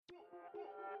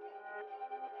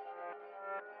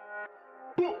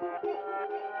All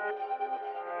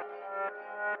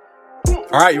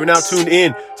right, you are now tuned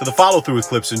in to the Follow Through with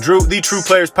Clips and Drew, the True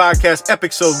Players Podcast,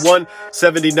 episode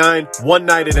 179, One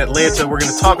Night in Atlanta. We're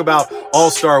going to talk about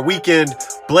All-Star Weekend,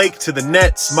 Blake to the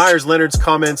Nets, Myers Leonard's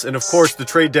comments, and of course, the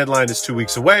trade deadline is 2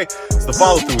 weeks away. It's the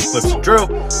Follow Through with Clips and Drew.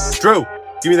 Drew,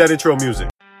 give me that intro music.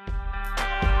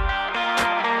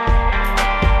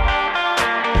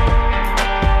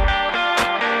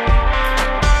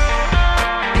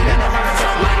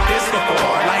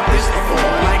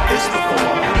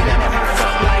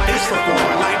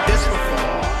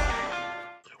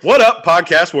 What up,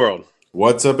 podcast world?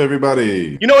 What's up,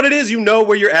 everybody? You know what it is? You know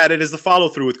where you're at. It is the Follow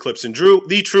Through with Clips and Drew,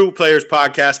 the True Players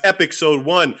Podcast, episode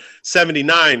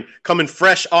 179, coming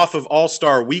fresh off of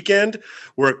All-Star Weekend.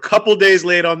 We're a couple days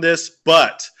late on this,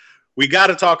 but we got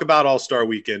to talk about All-Star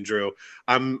Weekend, Drew.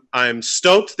 I'm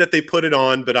stoked that they put it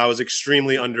on, but I was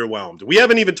extremely underwhelmed. We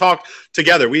haven't even talked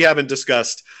together. We haven't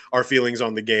discussed our feelings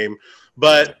on the game.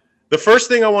 But the first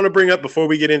thing I want to bring up before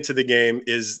we get into the game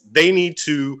is they need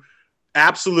to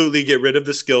absolutely get rid of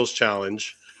the skills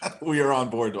challenge. We are on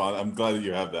board, Don. I'm glad that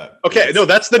you have that. Okay,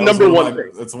 that's the number one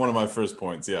thing. That's one of my first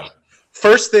points, yeah.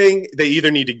 First thing, they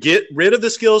either need to get rid of the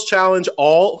skills challenge,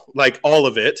 all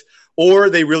of it, or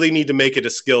they really need to make it a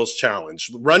skills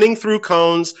challenge. Running through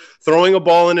cones, throwing a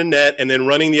ball in a net, and then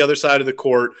running the other side of the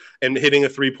court and hitting a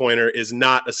three-pointer is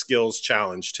not a skills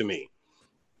challenge to me.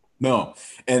 No,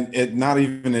 and it not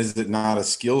even is it not a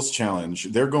skills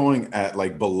challenge. They're going at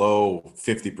like below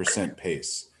 50%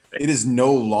 pace. It is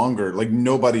no longer like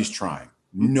nobody's trying.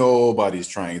 Nobody's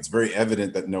trying. It's very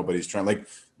evident that nobody's trying. Like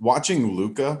watching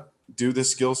Luka do the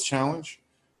skills challenge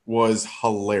was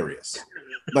hilarious.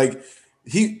 Like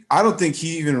I don't think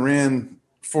he even ran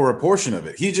for a portion of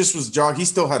it. He just was jogging. He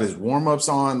still had his warm-ups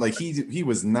on. Like he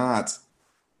was not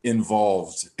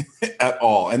involved at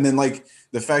all. And then like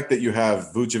the fact that you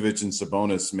have Vucevic and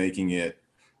Sabonis making it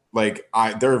like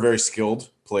they're very skilled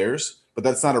players, but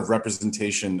that's not a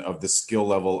representation of the skill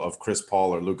level of Chris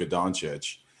Paul or Luka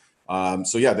Doncic.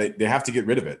 So yeah, they have to get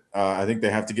rid of it. I think they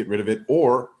have to get rid of it.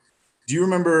 Or do you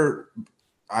remember,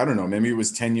 I don't know, maybe it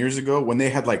was 10 years ago when they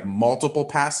had like multiple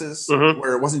passes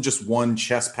where it wasn't just one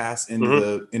chest pass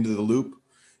into the loop.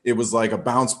 It was like a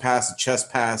bounce pass, a chest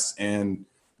pass, and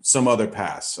some other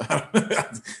pass,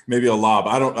 maybe a lob.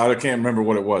 I can't remember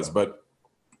what it was, but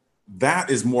that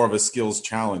is more of a skills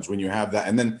challenge when you have that.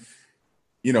 And then,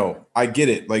 I get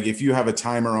it. Like if you have a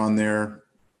timer on there,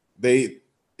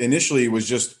 initially it was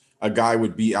just a guy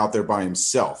would be out there by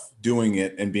himself doing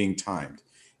it and being timed.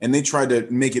 And they tried to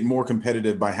make it more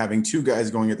competitive by having two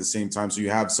guys going at the same time. So you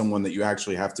have someone that you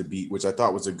actually have to beat, which I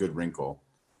thought was a good wrinkle.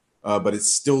 But it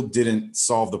still didn't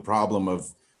solve the problem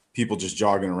of people just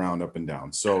jogging around up and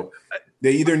down. So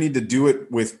they either need to do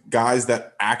it with guys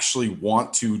that actually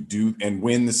want to do and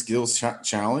win the skills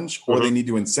challenge, or they need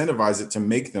to incentivize it to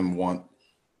make them want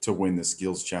to win the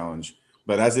skills challenge.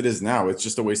 But as it is now, it's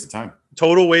just a waste of time.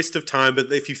 Total waste of time.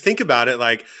 But if you think about it,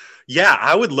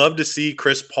 I would love to see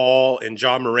Chris Paul and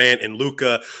John Morant and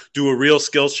Luka do a real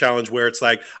skills challenge where it's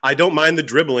like, I don't mind the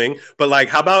dribbling, but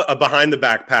how about a behind the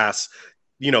back pass,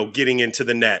 getting into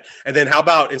the net? And then how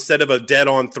about instead of a dead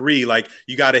on three,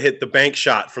 you got to hit the bank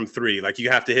shot from three,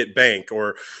 you have to hit bank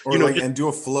or and do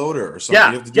a floater or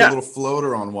something. You have to do a little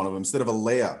floater on one of them instead of a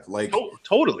layup,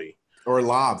 totally. Or a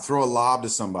lob, throw a lob to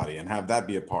somebody and have that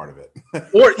be a part of it.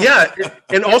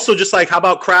 And also just how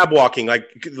about crab walking?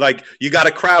 You got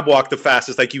to crab walk the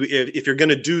fastest. If you're going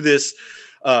to do this,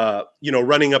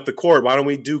 running up the court, why don't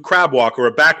we do crab walk or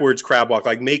a backwards crab walk,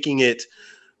 making it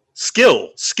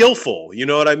skillful, you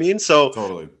know what I mean? So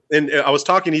totally. And I was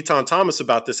talking to Etan Thomas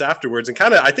about this afterwards, and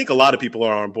I think a lot of people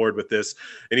are on board with this.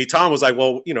 And Etan was like,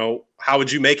 well, how would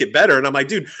you make it better? And I'm like,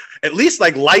 dude, at least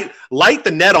light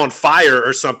the net on fire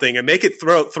or something and make it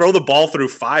throw the ball through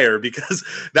fire, because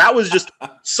that was just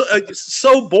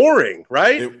so boring,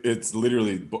 right?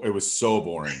 It was so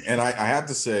boring. And I have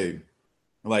to say,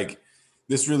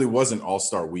 this really wasn't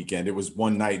All-Star Weekend. It was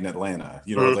one night in Atlanta,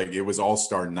 it was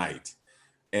All-Star night.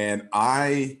 And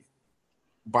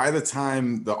by the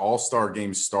time the All-Star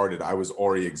game started, I was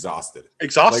already exhausted.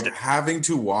 Having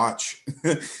to watch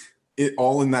it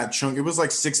all in that chunk. It was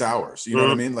 6 hours. You know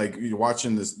what I mean? You're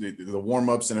watching the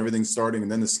warm-ups and everything starting,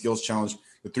 and then the skills challenge,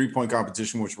 the three-point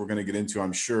competition, which we're going to get into,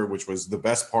 I'm sure, which was the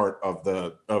best part of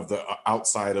the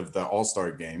outside of the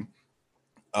All-Star game.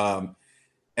 And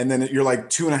then you're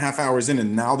 2.5 hours in,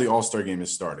 and now the All-Star game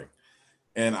is starting.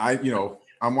 And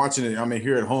I'm watching it. I'm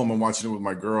here at home. I'm watching it with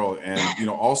my girl, and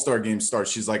All-Star game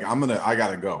starts. She's like, I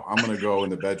gotta go. I'm gonna go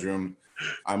in the bedroom.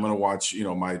 I'm gonna watch,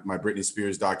 my Britney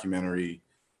Spears documentary.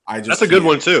 That's a good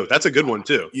one too. That's a good one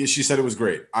too. Yeah, she said it was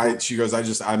great. She goes,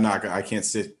 I can't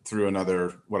sit through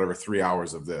another 3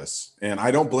 hours of this, and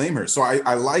I don't blame her. So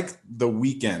I like the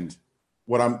weekend.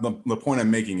 The point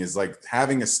I'm making is like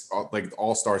having like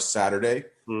All-Star Saturday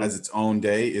as its own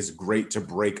day is great to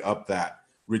break up that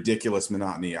ridiculous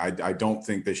monotony. I don't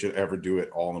think they should ever do it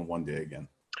all in one day again.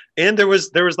 And there was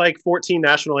like 14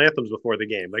 national anthems before the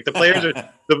game. Like the players are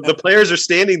the players are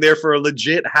standing there for a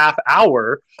legit half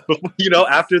hour,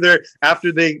 after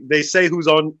they say who's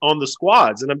on the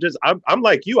squads. And I'm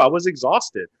like you, I was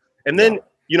exhausted. And then,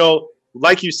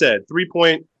 like you said,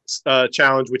 3-point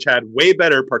challenge, which had way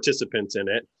better participants in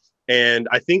it. And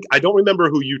I don't remember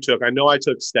who you took. I know I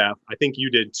took Steph. I think you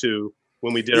did too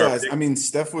when we did our I mean,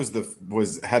 Steph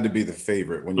had to be the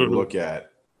favorite when you look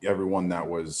at everyone that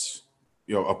was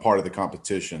a part of the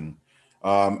competition.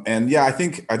 And yeah, I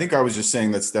think I was just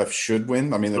saying that Steph should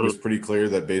win. I mean, it was pretty clear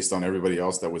that based on everybody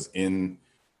else that was in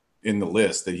the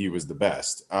list that he was the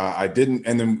best. I didn't,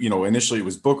 and then initially it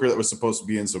was Booker that was supposed to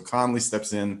be in, so Conley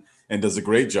steps in and does a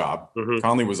great job.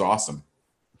 Conley was awesome.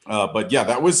 But yeah,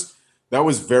 that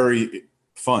was very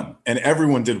fun, and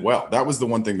everyone did well. That was the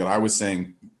one thing that I was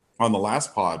saying on the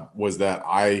last pod, was that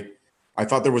I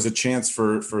thought there was a chance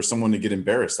for someone to get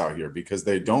embarrassed out here, because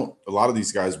a lot of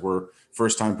these guys were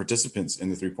first-time participants in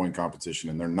the 3-point competition,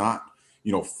 and they're not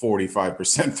 45%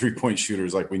 3-point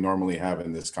shooters like we normally have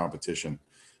in this competition.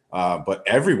 But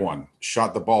everyone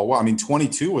shot the ball well. I mean,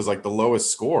 22 was like the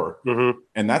lowest score,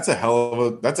 and that's a hell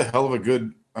of a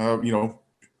good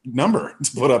number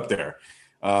to put up there.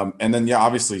 And then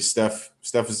obviously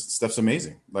Steph's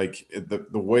amazing. Like the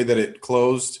way that it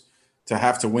closed, to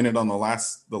have to win it on the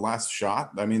last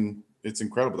shot. I mean, it's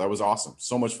incredible. That was awesome.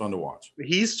 So much fun to watch.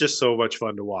 He's just so much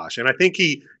fun to watch. And I think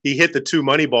he hit the 2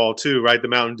 money ball too, right? The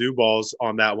Mountain Dew balls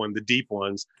on that one, the deep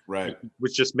ones, right?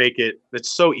 Which just make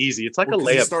it's so easy. It's like a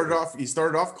layup. He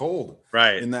started off cold,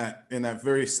 right? In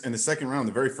the second round,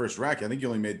 the very first rack. I think you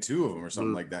only made 2 of them or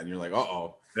something like that. And you're like,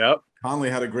 uh-oh. Yep.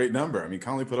 Conley had a great number. I mean,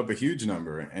 Conley put up a huge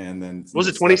number, and then was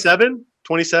it 27?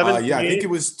 27? Yeah, I think it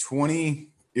was 20.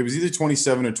 It was either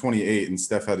 27 or 28, and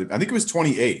Steph I think it was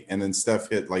 28, and then Steph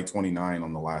hit like 29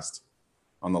 on the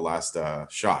last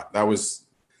shot.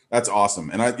 That's awesome.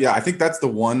 And I think that's the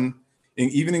one,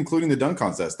 even including the dunk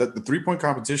contest, that the 3-point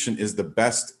competition is the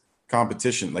best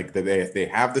competition. Like they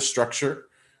have the structure,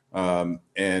 and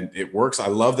it works. I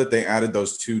love that they added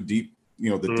those 2 deep,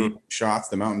 deep shots,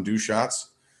 the Mountain Dew shots.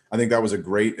 I think that was a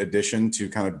great addition to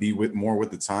kind of be more with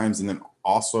the times, and then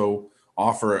also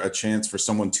offer a chance for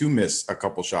someone to miss a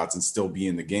couple shots and still be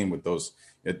in the game with those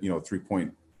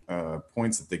 3-point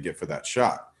points that they get for that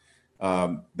shot.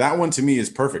 That one to me is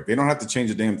perfect. They don't have to change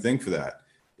a damn thing for that.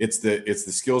 It's the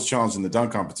skills challenge and the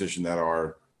dunk competition that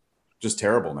are just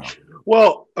terrible now.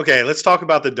 Well, okay, let's talk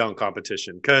about the dunk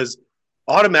competition, because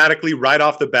automatically right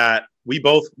off the bat, we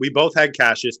both had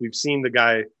Cassius. We've seen the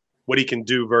guy, what he can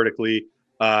do vertically.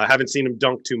 Haven't seen him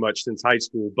dunk too much since high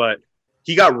school, but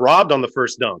he got robbed on the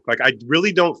first dunk. Like, I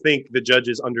really don't think the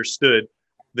judges understood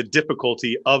the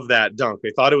difficulty of that dunk. They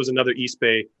thought it was another East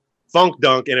Bay funk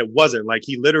dunk, and it wasn't. Like,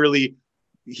 he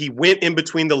went in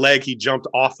between the leg he jumped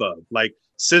off of. Like,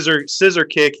 scissor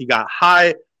kick. He got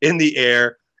high in the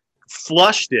air,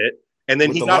 flushed it, and then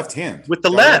with he the got left hand. With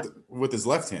the left. With his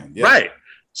left hand. Yeah. Right.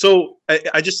 So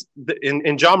I just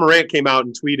and John Morant came out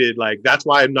and tweeted, like, that's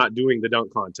why I'm not doing the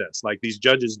dunk contest. Like, these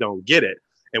judges don't get it.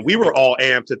 And we were all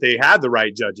amped that they had the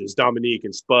right judges, Dominique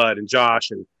and Spud and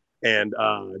Josh and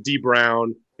D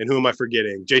Brown, and who am I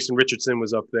forgetting? Jason Richardson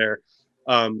was up there.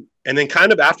 And then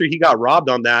kind of after he got robbed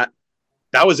on that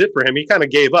was it for him. He kind of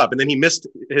gave up, and then he missed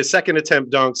his second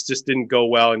attempt dunks, just didn't go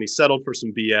well, and he settled for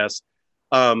some BS.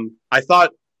 I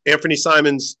thought Anthony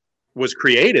Simons was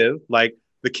creative. Like,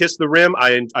 the kiss the rim,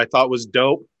 I thought was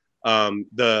dope.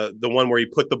 The one where he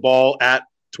put the ball at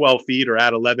 12 feet or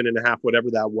at 11 and a half,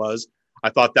 whatever that was. I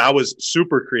thought that was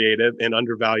super creative and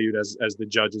undervalued as the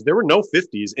judges. There were no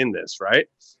 50s in this, right?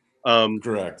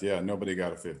 Correct. Yeah, nobody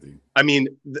got a 50. I mean,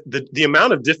 the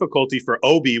amount of difficulty for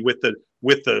Obi with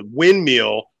the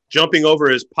windmill jumping over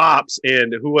his pops,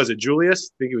 and who was it?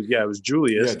 Julius? I think it was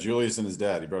Julius. Yeah, Julius and his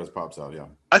dad. He brought his pops out. Yeah.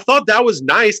 I thought that was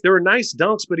nice. There were nice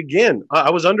dunks, but again,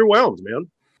 I was underwhelmed, man.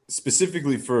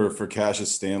 Specifically for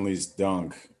Cassius Stanley's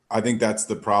dunk, I think that's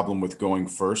the problem with going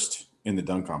first in the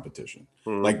dunk competition.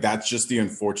 Like, that's just the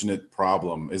unfortunate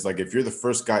problem, is like, if you're the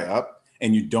first guy up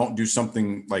and you don't do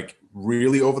something like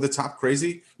really over the top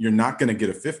crazy, you're not going to get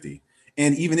a 50.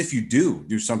 And even if you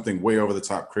do something way over the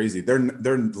top crazy,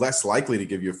 they're less likely to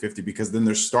give you a 50, because then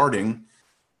they're starting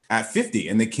at 50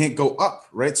 and they can't go up,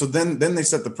 right? So then they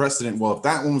set the precedent. Well, if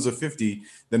that one was a 50,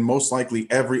 then most likely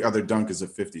every other dunk is a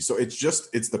 50. So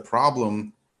it's the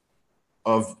problem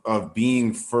of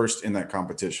being first in that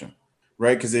competition,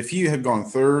 right? Because if he had gone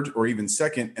third or even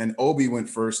second and Obi went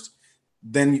first,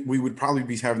 then we would probably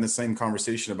be having the same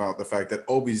conversation about the fact that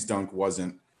Obi's dunk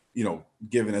wasn't,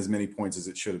 given as many points as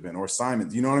it should have been, or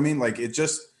Simon's. You know what I mean? Like it's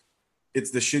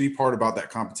the shitty part about that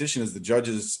competition is the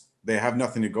judges, they have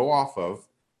nothing to go off of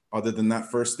other than that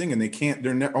first thing, and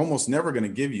they're almost never going to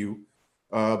give you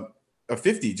a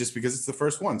 50 just because it's the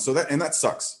first one. So that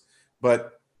sucks.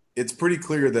 But it's pretty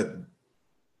clear that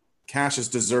Cassius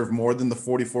deserved more than the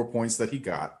 44 points that he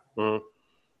got. Mm-hmm.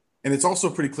 And it's also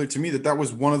pretty clear to me that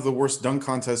was one of the worst dunk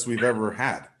contests we've ever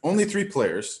had. Only 3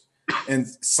 players, and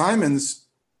Simons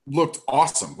looked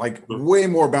awesome, like way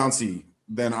more bouncy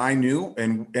than I knew,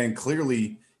 and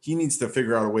clearly he needs to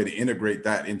figure out a way to integrate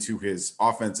that into his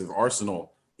offensive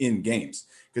arsenal in games,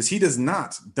 because he does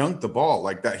not dunk the ball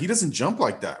like that. He doesn't jump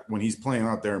like that when he's playing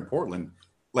out there in Portland.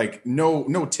 Like no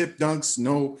tip dunks,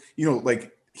 no,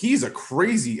 like he's a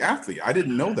crazy athlete. I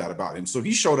didn't know that about him. So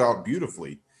he showed out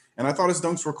beautifully, and I thought his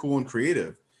dunks were cool and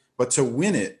creative. But to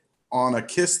win it on a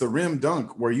kiss the rim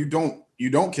dunk where you don't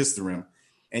kiss the rim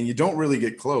and you don't really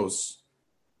get close,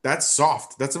 that's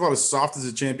soft. That's about as soft as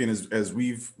a champion as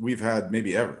we've had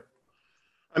maybe ever.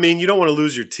 I mean, you don't want to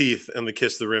lose your teeth in the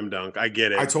kiss the rim dunk. I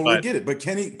get it. I totally get it. But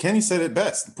Kenny said it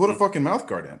best. Put a fucking mouth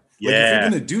guard in. Yeah. Like if you're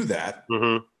going to do that,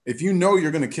 mm-hmm. if you know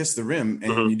you're going to kiss the rim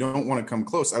and mm-hmm. you don't want to come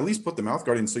close, at least put the mouth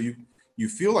guard in so you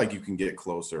feel like you can get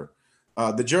closer.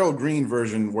 The Gerald Green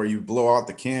version where you blow out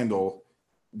the candle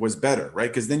was better, right?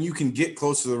 Because then you can get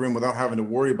close to the rim without having to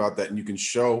worry about that, and you can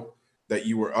show that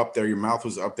you were up there, your mouth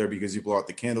was up there because you blow out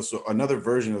the candle. So another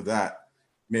version of that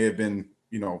may have been,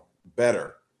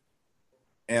 better.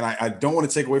 And I don't want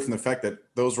to take away from the fact that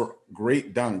those were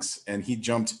great dunks and he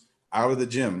jumped out of the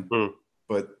gym,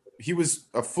 but he was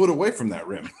a foot away from that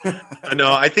rim.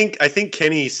 No, I think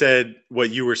Kenny said what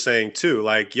you were saying too.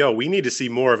 Like, yo, we need to see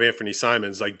more of Anthony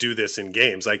Simons, like do this in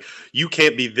games. Like you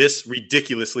can't be this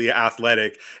ridiculously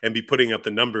athletic and be putting up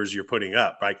the numbers you're putting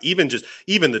up. Like even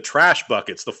the trash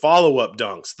buckets, the follow-up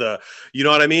dunks, you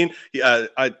know what I mean?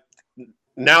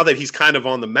 Now that he's kind of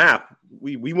on the map,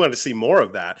 we want to see more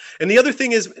of that. And the other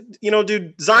thing is,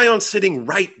 dude, Zion's sitting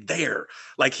right there.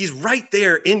 Like he's right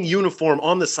there in uniform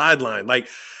on the sideline. Like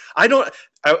I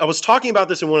was talking about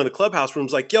this in one of the clubhouse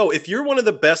rooms. Like, yo, if you're one of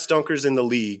the best dunkers in the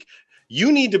league,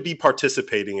 you need to be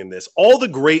participating in this. All the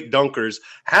great dunkers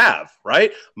have,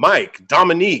 right? Mike,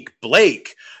 Dominique,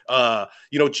 Blake,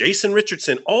 Jason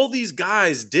Richardson, all these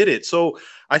guys did it. So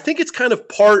I think it's kind of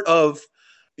part of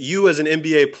you as an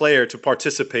NBA player to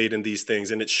participate in these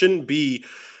things. And it shouldn't be,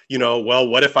 well,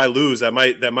 what if I lose? That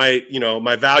might,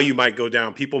 my value might go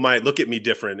down. People might look at me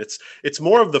different. It's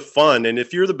more of the fun. And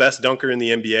if you're the best dunker in the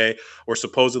NBA or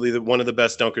supposedly one of the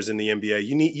best dunkers in the NBA,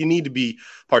 you need to be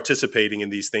participating in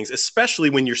these things, especially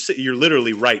when you're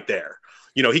literally right there.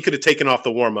 He could have taken off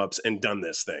the warmups and done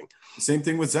this thing. Same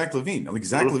thing with Zach LaVine. Like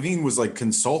Zach LaVine was like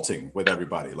consulting with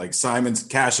everybody. Like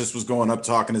Cassius was going up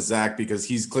talking to Zach because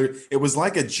he's clear. It was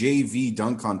like a JV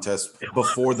dunk contest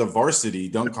before the varsity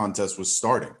dunk contest was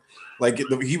starting. Like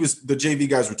the JV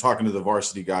guys were talking to the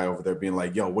varsity guy over there being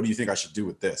like, yo, what do you think I should do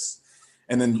with this?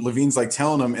 And then Levine's like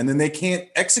telling them, and then they can't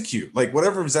execute. Like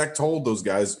whatever Zach told those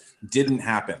guys didn't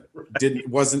happen.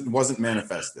 Wasn't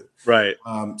manifested. Right.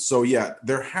 So yeah,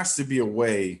 there has to be a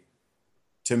way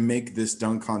to make this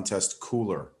dunk contest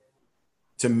cooler,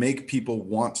 to make people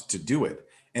want to do it.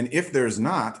 And if there's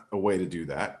not a way to do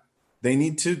that, they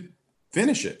need to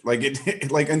finish it.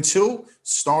 Like until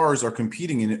stars are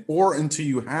competing in it, or until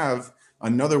you have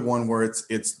another one where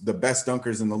it's the best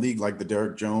dunkers in the league, like the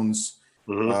Derek Jones,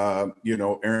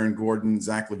 Aaron Gordon,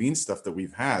 Zach LaVine stuff that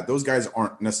we've had. Those guys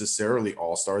aren't necessarily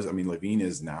all-stars. I mean, LaVine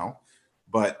is now,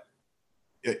 but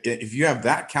if you have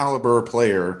that caliber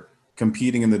player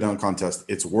competing in the dunk contest,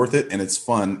 it's worth it and it's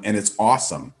fun and it's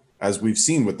awesome, as we've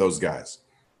seen with those guys.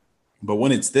 But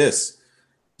when it's this,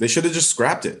 they should have just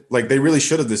scrapped it. Like they really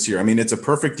should have this year. I mean, it's a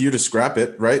perfect year to scrap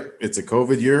it, right? It's a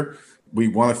COVID year. We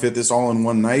want to fit this all in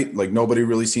one night. Like nobody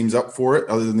really seems up for it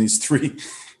other than these 3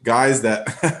 guys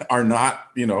that are not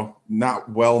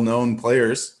well-known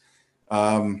players.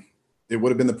 It would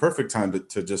have been the perfect time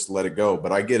to just let it go.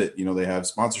 But I get it. They have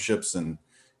sponsorships and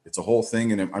it's a whole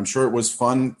thing. And I'm sure it was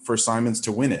fun for Simons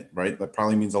to win it, right? That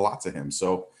probably means a lot to him.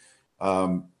 So,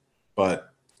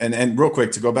 but real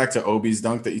quick, to go back to Obi's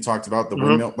dunk that you talked about, the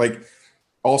windmill, like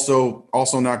also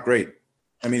not great.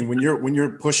 I mean, when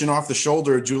you're pushing off the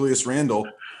shoulder of Julius Randle,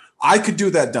 I could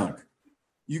do that dunk.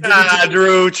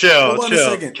 Drew, chill. Hold on a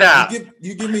second. Cap.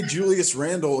 You give me Julius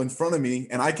Randle in front of me,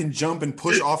 and I can jump and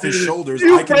push off his shoulders.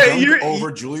 I can dunk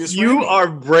over Julius Randle. You are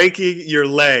breaking your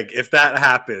leg if that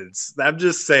happens. I'm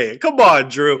just saying. Come on,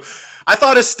 Drew. I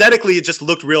thought aesthetically it just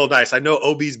looked real nice. I know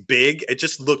Obi's big. It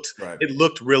just looked It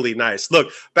looked really nice.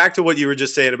 Look, back to what you were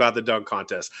just saying about the dunk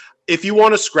contest. If you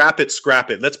want to scrap it,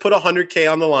 scrap it. Let's put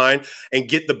 $100K on the line and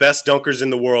get the best dunkers in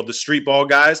the world, the street ball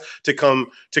guys, to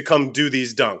come do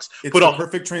these dunks. It's a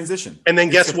perfect transition. And then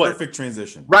guess what? Perfect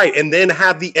transition. Right. And then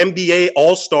have the NBA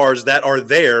All-Stars that are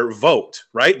there vote,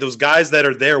 right? Those guys that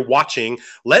are there watching,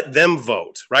 let them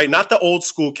vote, right? Not the old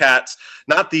school cats,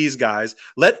 not these guys.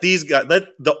 Let these guys, let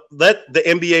the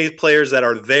NBA players that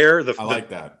are there. I like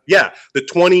that. Yeah. The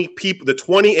 20 people, the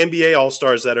 20 NBA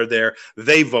All-Stars that are there,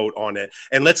 they vote on it.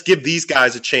 And let's give these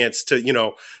guys a chance to,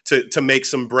 to make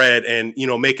some bread and,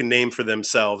 make a name for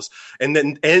themselves. And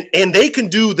then, and they can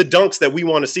do the dunks that we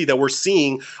want to see, that we're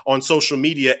seeing on social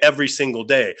media every single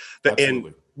day.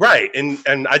 Absolutely. Right.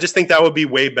 And I just think that would be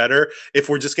way better if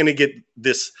we're just going to get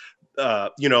this,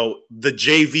 the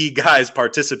JV guys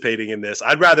participating in this.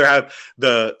 I'd rather have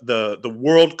the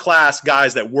world-class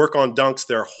guys that work on dunks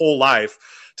their whole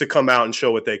life to come out and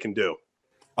show what they can do.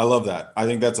 I love that. I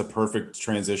think that's a perfect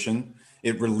transition.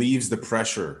 It relieves the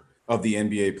pressure of the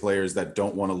NBA players that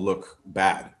don't want to look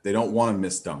bad. They don't want to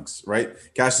miss dunks, right?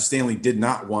 Cassius Stanley did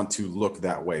not want to look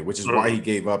that way, which is why he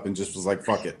gave up and just was like,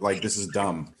 fuck it. Like, this is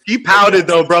dumb. He pouted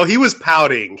though, bro. He was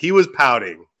pouting.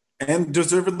 And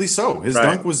deservedly so. His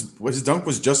dunk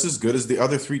was just as good as the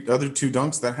other two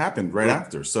dunks that happened right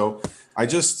after. So I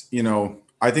just,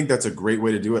 I think that's a great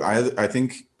way to do it. I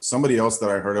think somebody else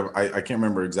that I heard of, I can't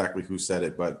remember exactly who said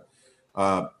it, but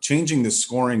changing the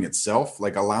scoring itself,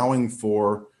 like allowing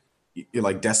for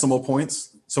like decimal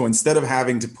points. So instead of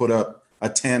having to put up a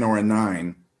 10 or a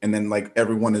 9 and then like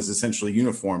everyone is essentially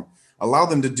uniform, allow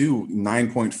them to do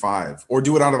 9.5 or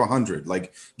do it out of 100,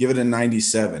 like give it a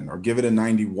 97 or give it a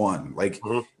 91. Like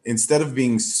instead of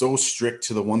being so strict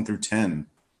to the 1 through 10,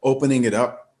 opening it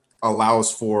up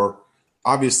allows for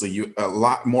obviously a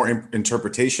lot more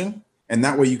interpretation. And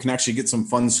that way you can actually get some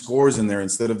fun scores in there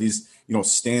instead of these,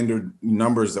 standard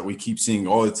numbers that we keep seeing.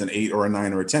 Oh, it's an 8 or a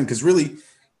 9 or a 10. Because really,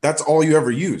 that's all you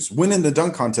ever use. Winning the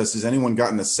dunk contest is anyone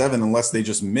gotten a 7 unless they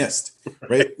just missed,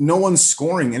 right? No one's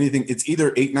scoring anything. It's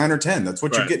either 8, 9, or 10. That's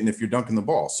what you're getting if you're dunking the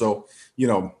ball. So,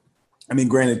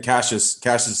 granted, Cassius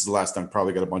is the last dunk,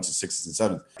 probably got a bunch of 6s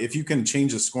and 7s. If you can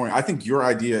change the scoring, I think your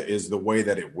idea is the way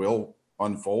that it will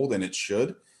unfold, and it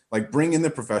should. Like, bring in the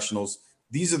professionals.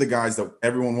 These are the guys that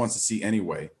everyone wants to see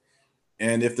anyway.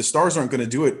 And if the stars aren't going to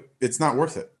do it, it's not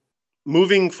worth it.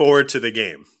 Moving forward to the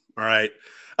game, all right?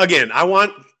 Again, I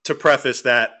want to preface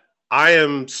that I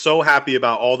am so happy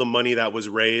about all the money that was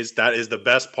raised. That is the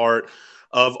best part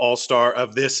of All-Star,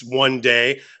 of this one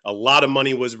day. A lot of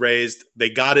money was raised. They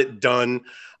got it done.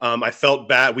 I felt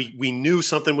bad. We knew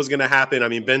something was going to happen. I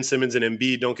mean, Ben Simmons and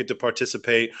Embiid don't get to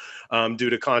participate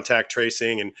due to contact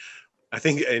tracing. And I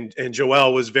think and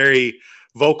Joel was very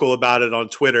vocal about it on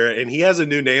Twitter. And he has a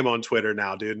new name on Twitter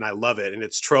now, dude, and I love it. And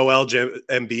it's Troel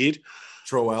Embiid.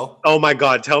 Troel. Oh my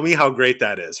God! Tell me how great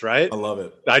that is, right? I love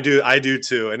it. I do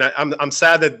too, and I'm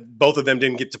sad that both of them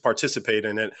didn't get to participate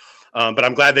in it, but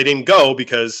I'm glad they didn't go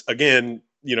because again,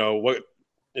 what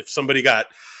if somebody got,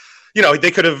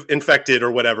 they could have infected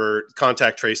or whatever,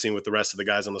 contact tracing with the rest of the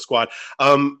guys on the squad.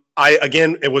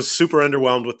 It was super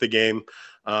underwhelmed with the game.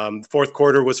 Fourth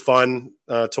quarter was fun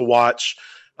to watch.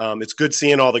 It's good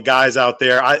seeing all the guys out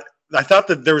there. I thought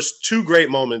that there was 2 great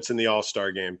moments in the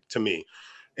All-Star game to me.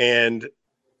 And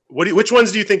which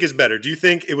ones do you think is better? Do you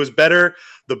think it was better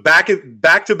the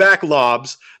back-to-back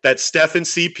lobs that Steph and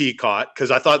CP caught, because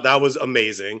I thought that was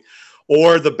amazing,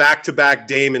 or the back-to-back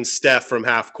Dame and Steph from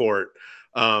half court?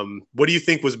 What do you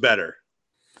think was better?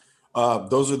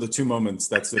 Those are the 2 moments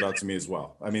that stood out to me as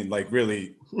well. I mean, like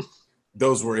really,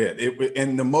 those were it.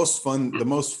 And the most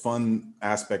fun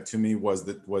aspect to me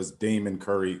was Dame and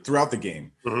Curry throughout the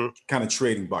game, kind of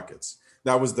trading buckets.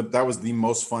 That was the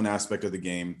most fun aspect of the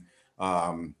game.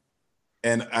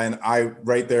 And I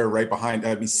right behind,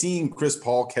 I'd be seeing Chris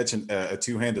Paul catch a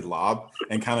 2-handed lob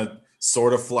and kind of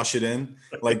sort of flush it in,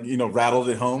 like, rattled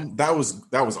it home. That was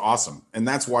awesome. And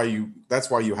that's why you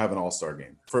have an All-Star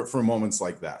game for moments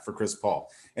like that for Chris Paul.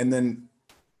 And then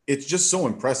it's just so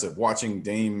impressive watching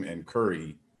Dame and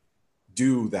Curry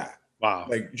do that. Wow.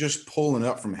 Like just pulling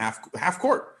up from half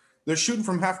court. They're shooting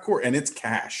from half court and it's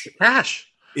cash.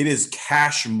 It is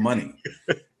cash money.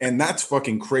 And that's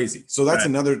fucking crazy. So that's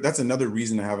another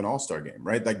reason to have an All-Star game,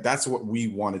 right? Like that's what we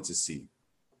wanted to see.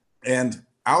 And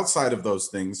outside of those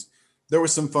things, there were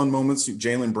some fun moments.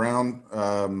 Jaylen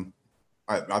Brown,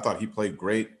 I thought he played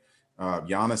great.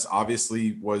 Giannis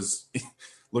obviously was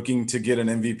looking to get an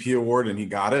MVP award, and he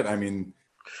got it. I mean,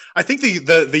 I think the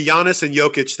Giannis and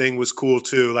Jokic thing was cool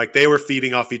too. Like they were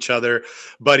feeding off each other,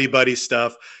 buddy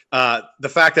stuff. The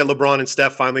fact that LeBron and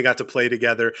Steph finally got to play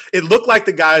together, it looked like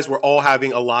the guys were all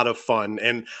having a lot of fun,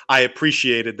 and I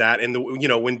appreciated that. And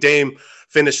when Dame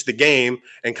finished the game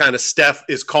and kind of Steph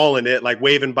is calling it, like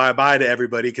waving bye-bye to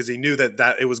everybody because he knew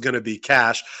that it was going to be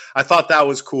cash. I thought that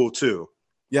was cool too.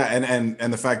 Yeah,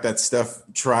 and the fact that Steph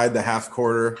tried the half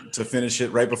quarter to finish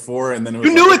it right before, and then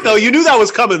you knew it though. You knew that was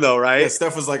coming though, right? Yeah,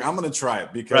 Steph was like, "I'm going to try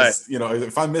it because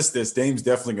if I miss this, Dame's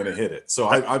definitely going to hit it. So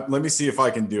I let me see if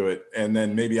I can do it, and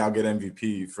then maybe I'll get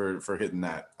MVP for hitting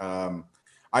that."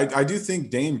 I do think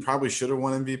Dame probably should have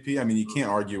won MVP. I mean, you can't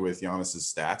argue with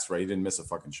Giannis's stats, right? He didn't miss a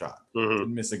fucking shot.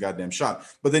 Didn't miss a goddamn shot.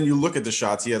 But then you look at the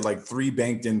shots; he had like 3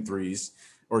 banked in threes,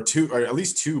 or at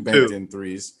least two banked in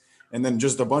threes. And then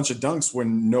just a bunch of dunks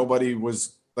when nobody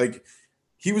was like,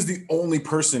 he was the only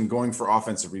person going for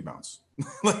offensive rebounds.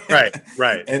 Right.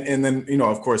 And then,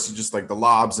 of course, just like the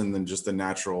lobs and then just the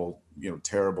natural,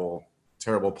 terrible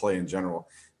play in general.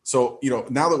 So,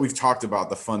 now that we've talked about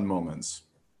the fun moments,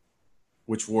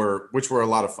 which were a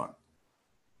lot of fun,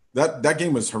 that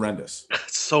game was horrendous.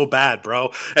 So bad,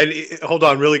 bro. And hold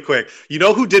on really quick. You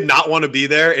know who did not want to be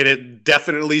there? And it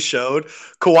definitely showed.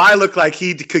 Kawhi looked like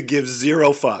he could give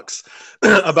 0 fucks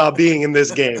about being in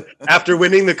this game. After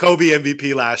winning the Kobe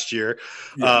MVP last year,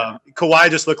 Kawhi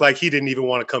just looked like he didn't even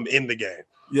want to come in the game.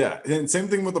 Yeah, and same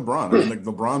thing with LeBron. I mean, like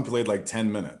LeBron played like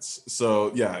 10 minutes.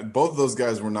 So, yeah, both of those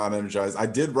guys were not energized. I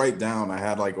did write down, I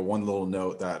had like one little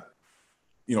note that,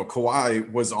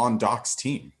 Kawhi was on Doc's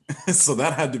team. So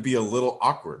that had to be a little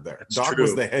awkward there. That's Doc true.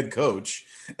 was the head coach.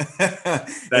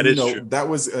 That is true. That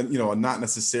was, not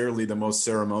necessarily the most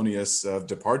ceremonious of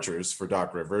departures for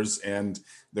Doc Rivers. And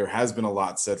there has been a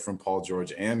lot said from Paul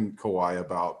George and Kawhi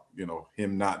about,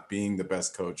 him not being the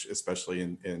best coach, especially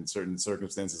in certain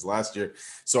circumstances last year.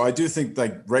 So I do think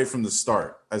like right from the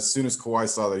start, as soon as Kawhi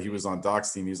saw that he was on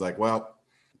Doc's team, he's like, well,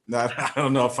 I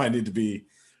don't know if I need to be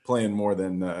playing more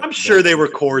than I'm sure they were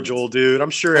cordial, dude.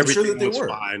 I'm sure everything was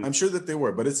fine. I'm sure that they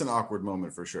were, but it's an awkward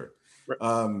moment for sure.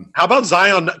 How about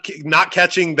Zion not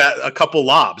catching a couple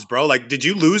lobs, bro? Like, did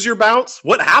you lose your bounce?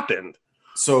 What happened?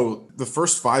 So the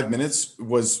first 5 minutes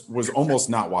was almost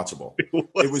not watchable.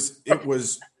 It was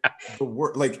the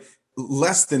worst, like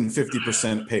less than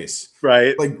 50% pace,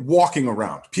 right? Like walking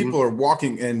around. People are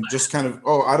walking and just kind of,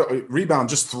 rebound,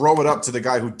 just throw it up to the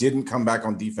guy who didn't come back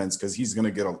on defense because he's going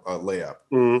to get a layup.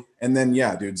 And then,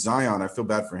 dude, Zion, I feel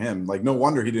bad for him. Like, no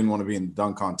wonder he didn't want to be in the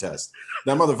dunk contest.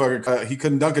 That motherfucker, he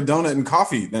couldn't dunk a donut and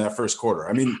coffee in that first quarter.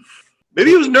 I mean,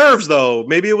 maybe it was nerves, though.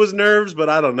 Maybe it was nerves, but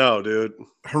I don't know, dude.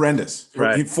 Horrendous.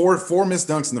 Right. He four missed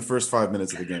dunks in the first 5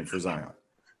 minutes of the game for Zion.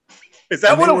 Is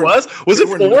that what it was? Was it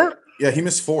 4? Yeah, he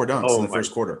missed 4 dunks in the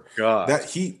first quarter. God.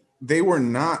 He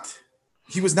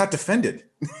was not defended.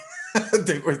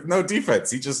 There was no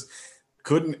defense. He just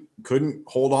couldn't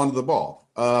hold on to the ball.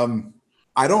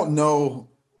 I don't know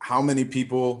how many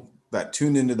people that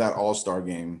tuned into that All-Star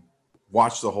game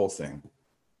watched the whole thing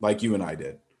like you and I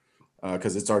did,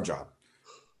 because it's our job.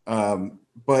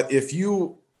 But if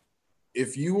you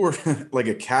were like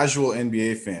a casual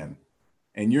NBA fan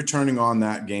and you're turning on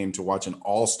that game to watch an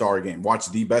all-star game, watch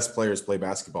the best players play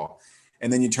basketball,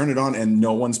 and then you turn it on and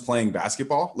no one's playing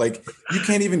basketball, like you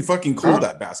can't even fucking call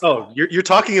that basketball. Oh, you're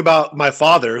talking about my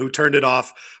father who turned it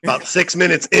off about 6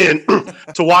 minutes in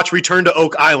to watch Return to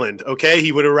Oak Island. Okay,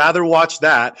 he would have rather watched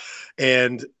that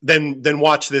and than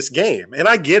watch this game. And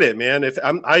I get it, man.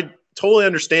 I totally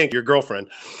understand your girlfriend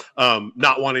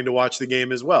not wanting to watch the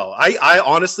game as well. I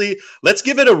honestly, let's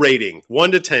give it a rating,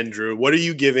 1 to 10, Drew. What are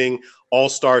you giving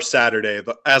All-Star Saturday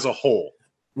as a whole?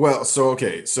 Well,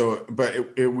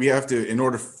 we have to, in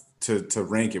order to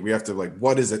rank it, we have to like,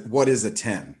 what is a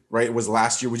 10, right? It was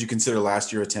last year. Would you consider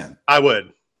last year a 10? I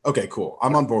would. Okay, cool.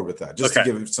 I'm on board with that. Just to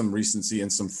give it some recency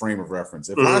and some frame of reference.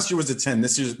 If last year was a 10,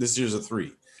 this year's a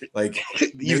 3. Like,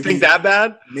 you think that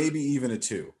bad? Maybe even a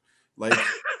 2. Like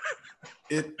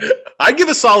I'd give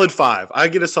a solid 5. I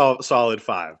get a solid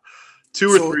 5. 2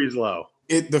 or 3 is low.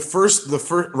 The first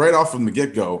right off from the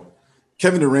get-go,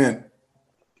 Kevin Durant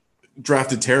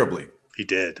drafted terribly. He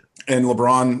did. And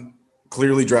LeBron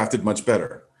clearly drafted much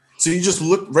better. So you just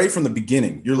look right from the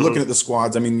beginning. You're looking at the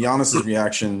squads. I mean, Giannis's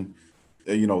reaction,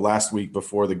 last week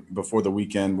before the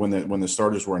weekend when the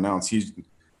starters were announced,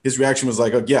 his reaction was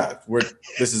like,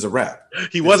 this is a wrap.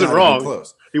 He wasn't wrong.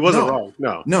 Close. He wasn't wrong.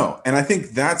 No. And I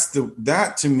think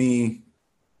that to me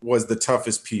was the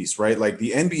toughest piece, right? Like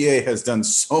the NBA has done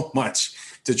so much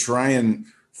to try and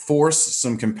force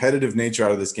some competitive nature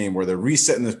out of this game where they're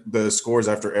resetting the scores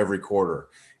after every quarter.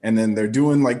 And then they're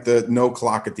doing like the no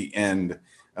clock at the end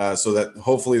so that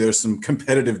hopefully there's some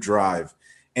competitive drive.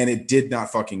 And it did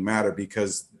not fucking matter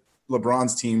because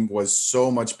LeBron's team was so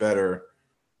much better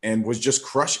and was just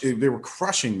they were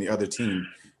crushing the other team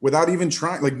without even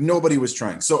trying. Like nobody was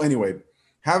trying. So anyway,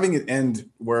 having it end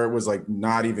where it was like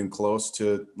not even close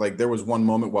to, like, there was one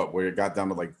moment where it got down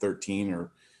to like 13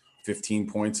 or 15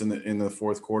 points in the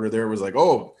fourth quarter. There was like,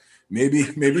 oh, maybe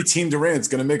Team Durant's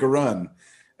going to make a run.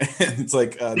 And it's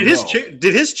like,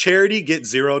 did his charity get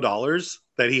 $0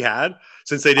 that he had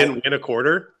since they didn't win a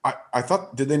quarter? I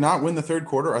thought, did they not win the third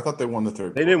quarter? I thought they won the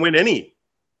third. They didn't win any.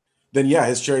 Then yeah,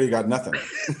 his charity got nothing.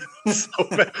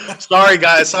 Sorry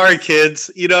guys, sorry kids.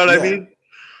 You know what I mean?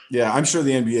 Yeah, I'm sure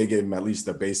the NBA gave him at least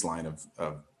a baseline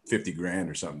of $50,000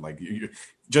 or something. Like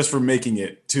just for making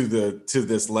it to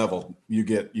this level, you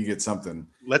get something.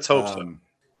 Let's hope so.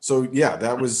 So yeah,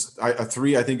 that was a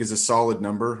 3. I think is a solid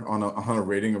number on a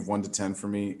rating of 1 to 10 for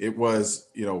me. It was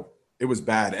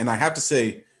bad, and I have to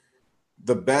say,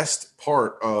 the best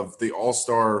part of the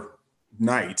All-Star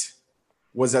night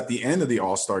was at the end of the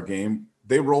All-Star game.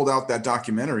 They rolled out that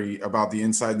documentary about the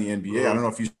inside the NBA. I don't know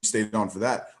if you stayed on for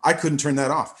that. I couldn't turn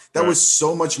that off. That was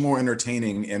so much more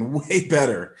entertaining and way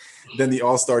better than the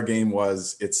All-Star game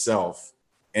was itself.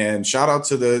 And shout out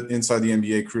to the Inside the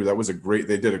NBA crew.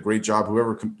 They did a great job.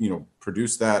 Whoever,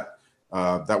 produced that,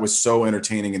 that was so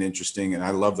entertaining and interesting. And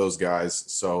I love those guys.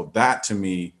 So that to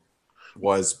me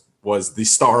was the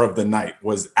star of the night,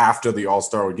 was after the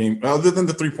All-Star game, other than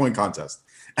the 3-point contest.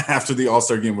 After the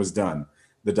All-Star game was done,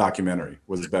 the documentary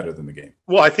was better than the game.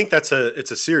 Well, I think it's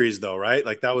a series though, right?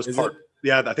 Like that was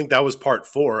I think that was part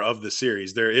 4 of the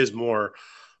series. There is more,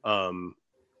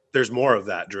 there's more of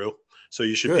that, Drew. So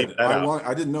you should peep that out.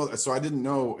 I didn't know that. So I didn't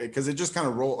know because it just kind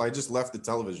of rolled. I just left the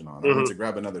television on. I went to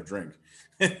grab another drink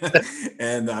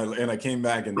and I came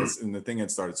back and the thing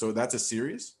had started. So that's a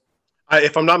series?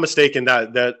 If I'm not mistaken,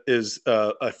 that is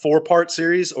a 4-part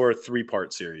series or a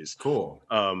 3-part series. Cool.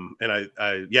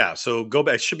 So go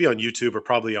back. It should be on YouTube or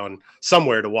probably on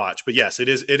somewhere to watch. But yes, it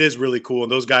is really cool.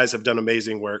 And those guys have done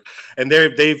amazing work. And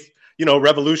they've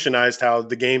revolutionized how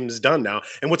the game is done now.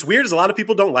 And what's weird is a lot of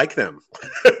people don't like them.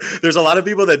 There's a lot of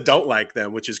people that don't like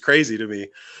them, which is crazy to me.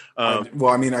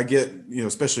 I get,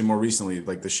 especially more recently,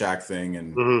 like the Shaq thing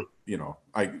and,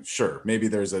 maybe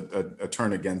there's a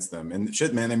turn against them and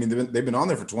shit, man. I mean, they've been on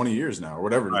there for 20 years now or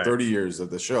whatever, right. 30 years of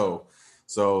the show.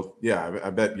 So yeah, I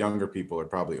bet younger people are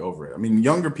probably over it. I mean,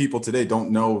 younger people today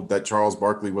don't know that Charles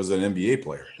Barkley was an NBA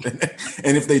player.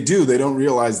 And if they do, they don't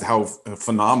realize how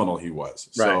phenomenal he was.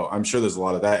 So right. I'm sure there's a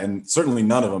lot of that. And certainly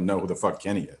none of them know who the fuck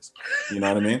Kenny is. You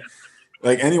know what I mean?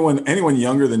 Like anyone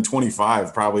younger than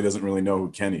 25 probably doesn't really know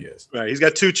who Kenny is. Right. He's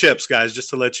got 2 chips, guys,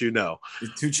 just to let you know.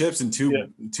 2 chips and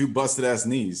two busted ass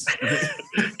knees.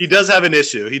 He does have an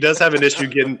issue. He does have an issue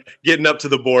getting up to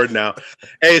the board now.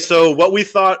 Hey, so what we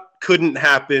thought couldn't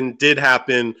happen did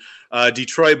happen.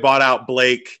 Detroit bought out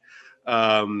Blake.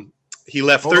 He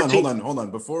left 13. Hold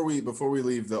on. Before we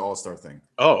leave the All-Star thing.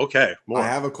 Oh, okay. More. I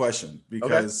have a question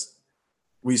because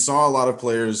we saw a lot of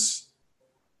players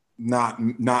not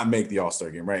make the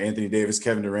All-Star game, right? Anthony Davis,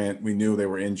 Kevin Durant, we knew they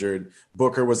were injured.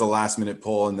 Booker was a last-minute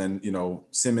pull, and then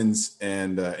Simmons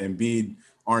and Embiid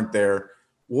aren't there.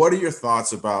 What are your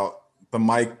thoughts about the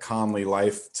Mike Conley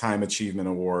Lifetime Achievement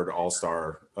Award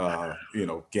All-Star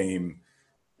game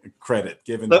credit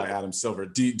given by Adam Silver?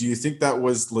 Do you think that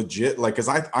was legit? Like, because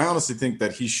I honestly think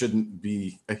that he shouldn't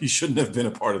have been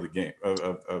a part of the game of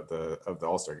the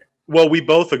All-Star game. Well, we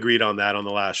both agreed on that on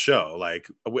the last show. Like,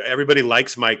 everybody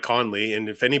likes Mike Conley, and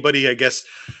if anybody, I guess,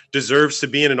 deserves to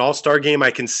be in an All-Star game, I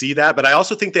can see that. But I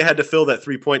also think they had to fill that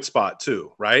 3-point spot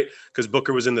too, right? Because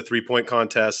Booker was in the 3-point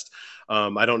contest.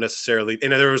 I don't necessarily,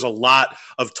 and there was a lot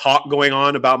of talk going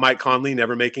on about Mike Conley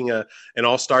never making an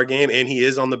All-Star game, and he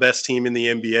is on the best team in the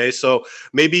NBA. So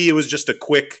maybe it was just a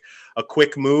quick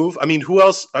move. I mean, who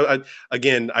else?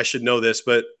 Again, I should know this,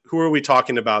 but who are we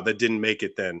talking about that didn't make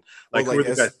it then? Like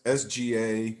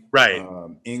SGA, right?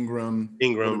 Ingram,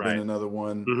 right? Another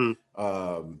one.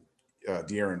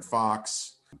 De'Aaron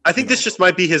Fox. I think this just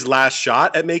might be his last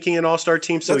shot at making an All-Star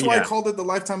team. So that's why I called it the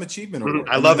Lifetime Achievement Award.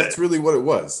 I love it. That's really what it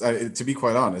was. To be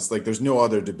quite honest, like there's no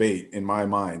other debate in my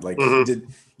mind. Like he did.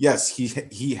 Yes,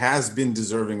 he has been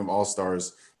deserving of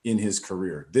All-Stars in his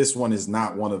career. This one is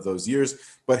not one of those years,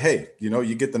 but hey,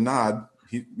 you get the nod.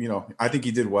 I think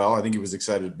he did well. I think he was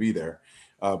excited to be there.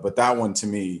 But that one to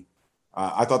me,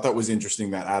 I thought that was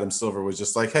interesting that Adam Silver was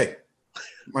just like, hey,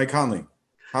 Mike Conley,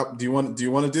 do you want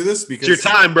to do this? Because it's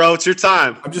your time, bro. It's your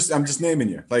time. I'm just naming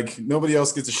you. Like nobody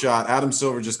else gets a shot. Adam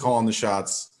Silver just calling the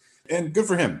shots. And good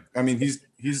for him. I mean,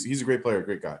 he's a great player,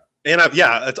 great guy. And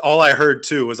that's all I heard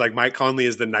too was like Mike Conley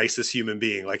is the nicest human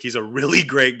being. Like he's a really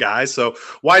great guy. So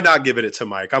why not give it to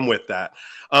Mike? I'm with that.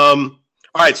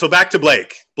 All right, so back to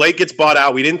Blake. Blake gets bought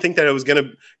out. We didn't think that it was going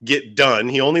to get done.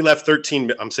 He only left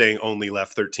 13. I'm saying only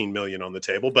left 13 million on the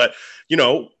table, but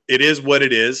it is what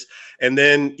it is. And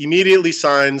then immediately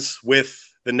signs with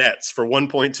the Nets for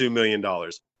 $1.2 million.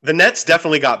 The Nets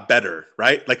definitely got better,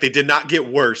 right? Like they did not get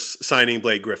worse signing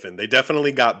Blake Griffin. They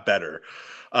definitely got better.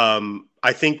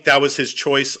 I think that was his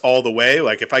choice all the way.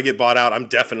 Like if I get bought out, I'm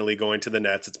definitely going to the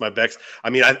Nets. It's my best.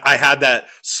 I mean, I had that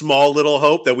small little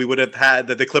hope that we would have had,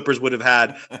 that the Clippers would have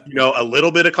had, a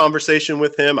little bit of conversation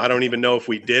with him. I don't even know if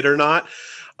we did or not.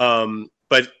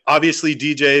 But obviously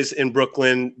DJs in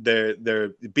Brooklyn, their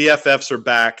BFFs are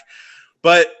back.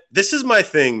 But this is my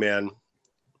thing, man,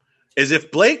 is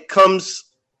if Blake comes,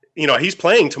 he's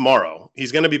playing tomorrow.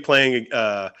 He's going to be playing,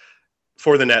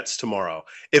 for the Nets tomorrow.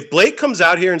 If Blake comes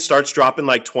out here and starts dropping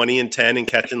like 20 and 10 and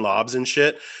catching lobs and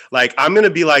shit, like I'm going to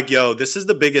be like, yo, this is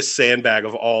the biggest sandbag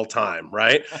of all time,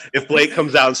 right? If Blake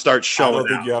comes out and starts showing I don't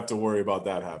think you have to worry about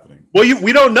that happening. Well,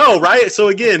 we don't know, right? So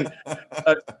again,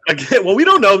 we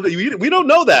don't know. We don't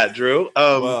know that, Drew.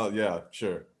 Well, yeah,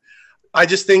 sure. I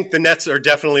just think the Nets are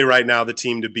definitely right now the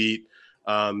team to beat.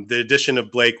 The addition of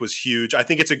Blake was huge. I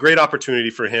think it's a great opportunity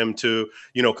for him to,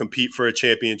 compete for a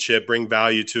championship, bring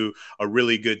value to a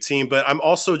really good team. But I'm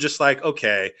also just like,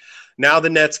 okay, now the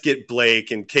Nets get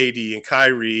Blake and KD and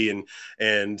Kyrie and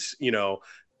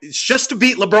it's just to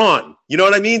beat LeBron. You know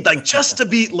what I mean? Like just to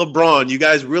beat LeBron, you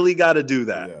guys really got to do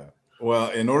that. Yeah. Well,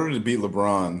 in order to beat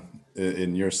LeBron,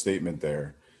 in your statement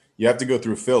there, you have to go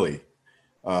through Philly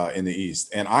in the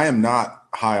East. And I am not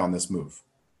high on this move.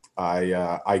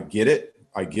 I get it.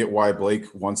 I get why Blake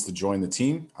wants to join the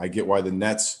team. I get why the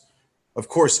Nets, of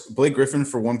course, Blake Griffin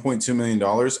for $1.2 million.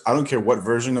 I don't care what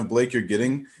version of Blake you're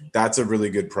getting. That's a really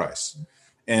good price.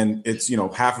 And it's,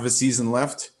 half of a season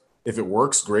left. If it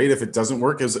works, great. If it doesn't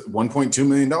work, it's $1.2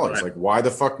 million. Right. Like, why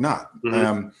the fuck not?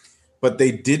 Mm-hmm. But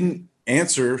they didn't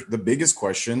answer the biggest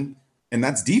question, and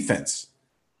that's defense.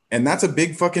 And that's a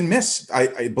big fucking miss.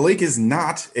 Blake is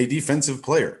not a defensive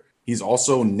player. He's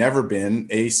also never been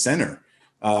a center.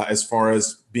 As far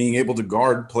as being able to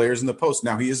guard players in the post.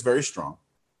 Now, he is very strong,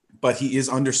 but he is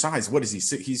undersized. What is he?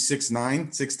 He's 6'9",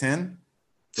 6'10",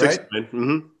 right? 6'9",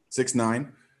 mm-hmm.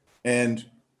 6'9". And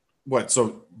what?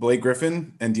 So Blake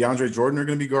Griffin and DeAndre Jordan are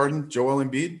going to be guarding Joel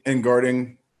Embiid and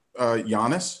guarding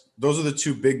Giannis. Those are the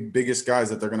two biggest guys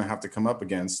that they're going to have to come up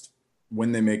against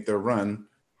when they make their run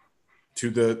to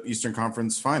the Eastern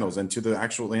Conference Finals and to the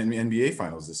actual NBA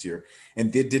Finals this year.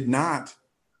 And they did not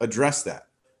address that.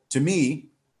 To me,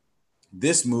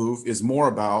 this move is more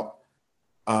about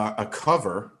a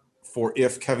cover for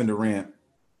if Kevin Durant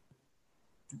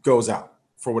goes out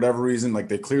for whatever reason. Like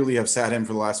they clearly have sat him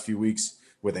for the last few weeks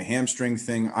with a hamstring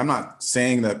thing. I'm not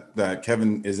saying that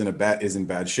Kevin is in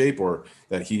bad shape or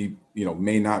that he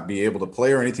may not be able to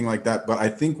play or anything like that. But I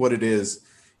think what it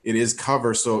is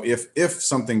cover. So if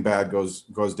something bad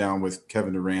goes down with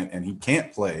Kevin Durant and he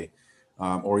can't play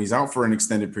or he's out for an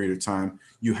extended period of time,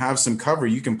 you have some cover.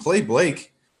 You can play Blake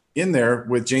in there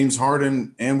with James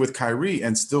Harden and with Kyrie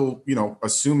and still,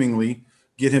 assumingly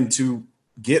get him to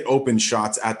get open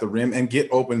shots at the rim and get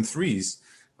open threes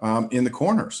in the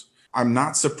corners. I'm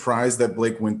not surprised that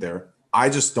Blake went there. I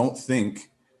just don't think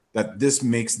that this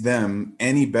makes them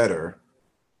any better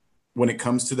when it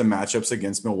comes to the matchups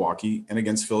against Milwaukee and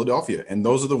against Philadelphia. And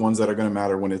those are the ones that are going to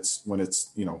matter when it's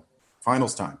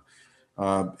finals time.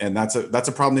 And that's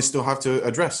a problem they still have to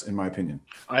address, in my opinion.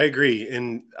 I agree.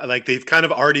 And like they've kind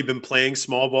of already been playing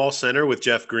small ball center with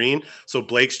Jeff Green. So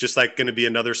Blake's just like going to be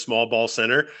another small ball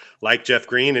center like Jeff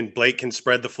Green. And Blake can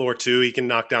spread the floor too. He can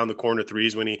knock down the corner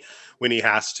threes when he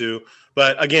has to.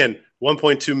 But again,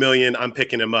 1.2 million, I'm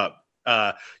picking him up.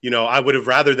 I would have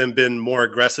rather them been more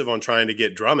aggressive on trying to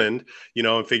get Drummond,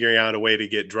 and figuring out a way to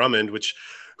get Drummond, which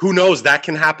who knows, that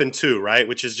can happen too, right?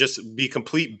 Which is just be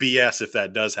complete BS if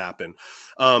that does happen.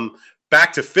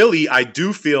 Back to Philly, I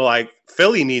do feel like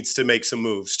Philly needs to make some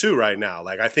moves too right now.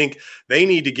 Like I think they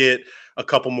need to get a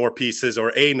couple more pieces or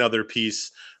another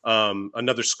piece,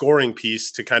 another scoring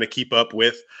piece to kind of keep up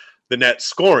with the Nets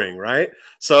scoring, right?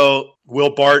 So Will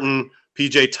Barton,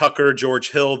 PJ Tucker, George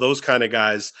Hill, those kind of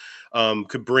guys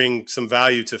could bring some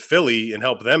value to Philly and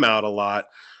help them out a lot.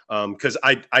 Because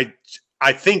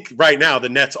I think right now the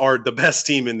Nets are the best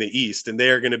team in the East, and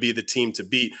they are going to be the team to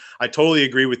beat. I totally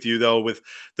agree with you, though.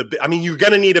 You're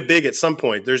going to need a big at some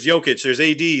point. There's Jokic, there's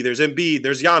AD, there's Embiid,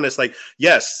 there's Giannis. Like,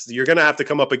 yes, you're going to have to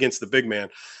come up against the big man.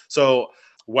 So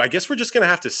I guess we're just going to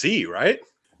have to see, right?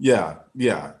 Yeah.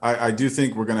 I do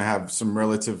think we're going to have some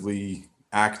relatively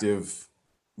active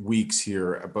weeks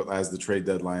here, but as the trade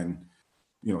deadline,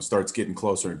 starts getting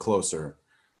closer and closer.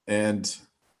 And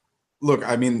look,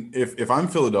 I mean, if I'm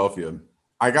Philadelphia,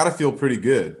 I got to feel pretty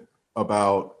good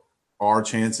about our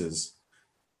chances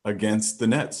against the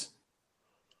Nets.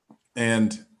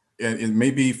 And it may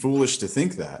be foolish to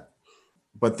think that,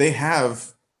 but they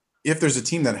have, if there's a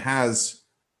team that has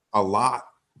a lot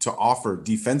to offer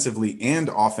defensively and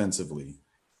offensively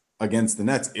against the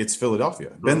Nets, it's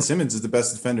Philadelphia. Ben Simmons is the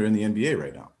best defender in the NBA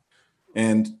right now.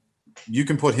 And you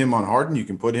can put him on Harden, you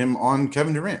can put him on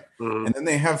Kevin Durant. And then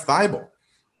they have Thibault,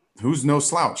 who's no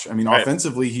slouch. I mean,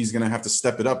 offensively, he's going to have to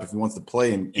step it up if he wants to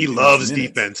play. He loves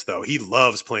defense, though. He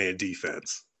loves playing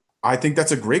defense. I think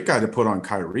that's a great guy to put on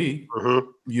Kyrie.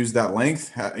 Use that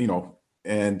length,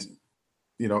 and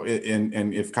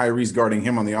if Kyrie's guarding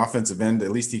him on the offensive end, at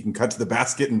least he can cut to the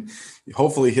basket and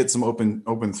hopefully hit some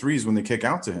open threes when they kick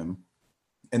out to him.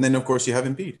 And then, of course, you have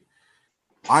Embiid.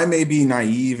 I may be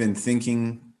naive in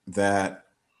thinking that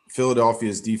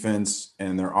Philadelphia's defense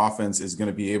and their offense is going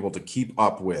to be able to keep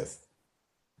up with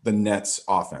the Nets'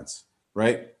 offense,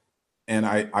 right? And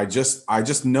I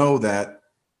just know that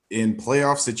in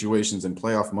playoff situations and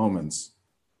playoff moments,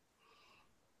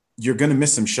 you're going to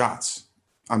miss some shots.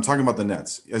 I'm talking about the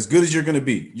Nets. As good as you're going to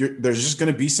be, there's just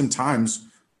going to be some times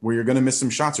where you're going to miss some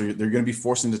shots, or they're going to be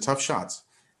forced into tough shots.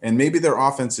 And maybe their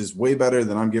offense is way better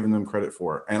than I'm giving them credit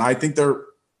for. And I think they're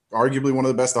arguably one of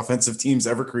the best offensive teams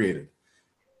ever created.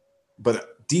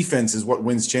 But defense is what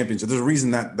wins championships. There's a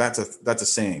reason that's a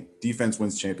saying. Defense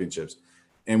wins championships.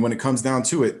 And when it comes down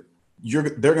to it,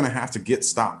 they're going to have to get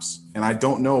stops. And I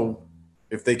don't know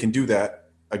if they can do that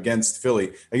against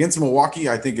Philly. Against Milwaukee,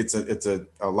 I think it's a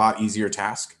lot easier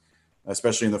task,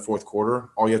 especially in the fourth quarter.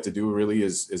 All you have to do really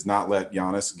is not let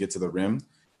Giannis get to the rim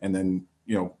and then,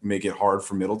 make it hard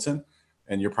for Middleton,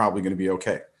 and you're probably going to be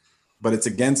okay. But it's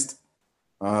against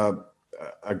a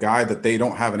guy that they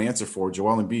don't have an answer for,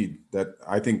 Joel Embiid, that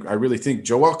I really think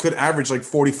Joel could average like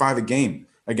 45 a game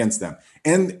against them.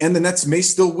 And the Nets may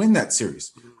still win that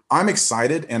series. I'm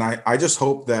excited, and I just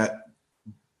hope that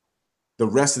the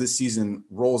rest of the season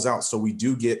rolls out so we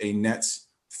do get a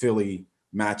Nets-Philly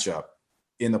matchup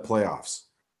in the playoffs,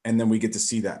 and then we get to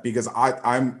see that, because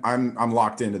I'm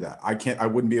locked into that. I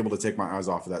wouldn't be able to take my eyes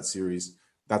off of that series.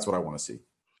 That's what I want to see.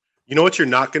 You know what you're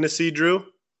not going to see, Drew?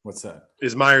 What's that?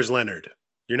 Is Myers Leonard.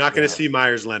 You're not going to see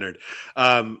Myers Leonard.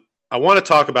 I want to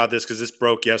talk about this because this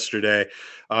broke yesterday.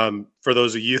 For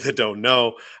those of you that don't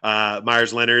know,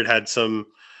 Myers Leonard had some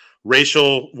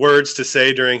racial words to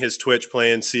say during his Twitch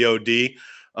playing COD.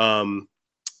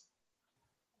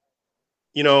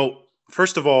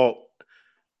 First of all,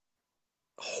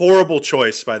 horrible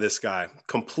choice by this guy.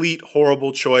 Complete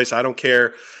horrible choice. I don't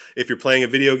care if you're playing a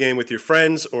video game with your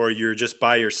friends or you're just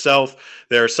by yourself.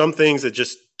 There are some things that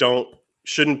just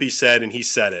shouldn't be said, and he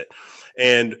said it.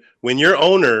 And when your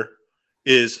owner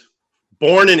is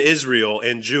born in Israel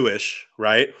and Jewish,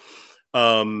 right?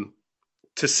 To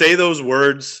say those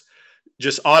words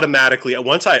just automatically,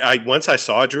 once I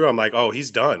saw Drew, I'm like, oh,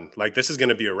 he's done. Like, this is going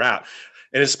to be a wrap.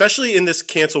 And especially in this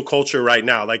cancel culture right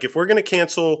now, like if we're going to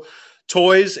cancel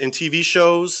toys and TV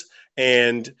shows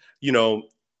and,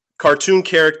 cartoon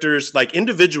characters, like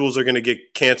individuals are going to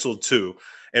get canceled too.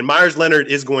 And Myers Leonard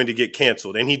is going to get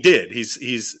canceled. And he did.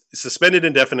 He's suspended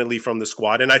indefinitely from the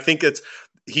squad. And I think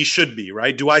he should be,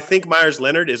 right? Do I think Myers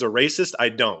Leonard is a racist? I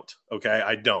don't. Okay.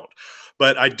 I don't.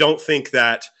 But I don't think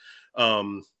that,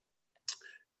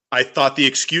 I thought the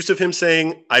excuse of him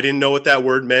saying, I didn't know what that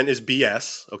word meant is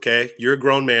BS. Okay. You're a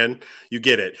grown man. You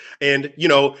get it. And,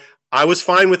 I was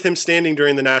fine with him standing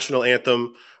during the national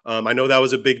anthem. I know that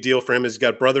was a big deal for him. He's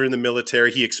got a brother in the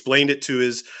military. He explained it to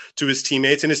his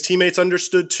teammates, and his teammates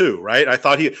understood too, right?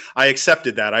 I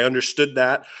accepted that. I understood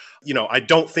that. I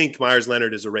don't think Myers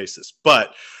Leonard is a racist,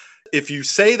 but if you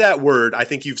say that word, I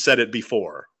think you've said it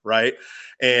before, right?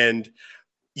 And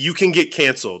you can get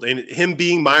canceled. And him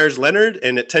being Myers Leonard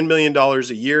and at $10 million a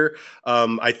year,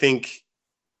 I think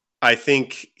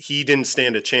he didn't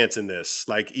stand a chance in this,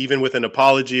 like even with an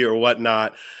apology or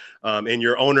whatnot. And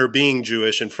your owner being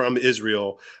Jewish and from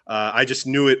Israel, I just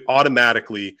knew it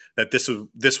automatically that this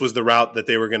was the route that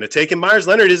they were going to take. And Myers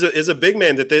Leonard is a big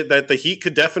man that the Heat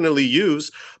could definitely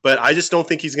use, but I just don't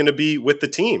think he's going to be with the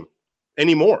team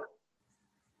anymore.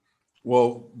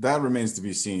 Well, that remains to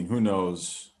be seen. Who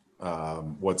knows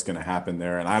what's going to happen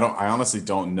there? And I honestly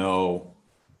don't know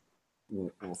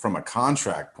from a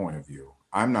contract point of view.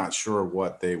 I'm not sure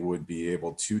what they would be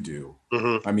able to do.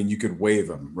 Mm-hmm. I mean, you could waive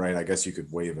him, right? I guess you could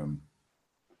waive him.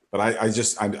 But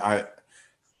I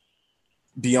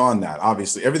beyond that,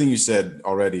 obviously, everything you said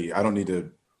already, I don't need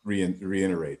to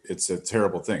reiterate. It's a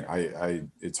terrible thing.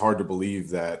 It's hard to believe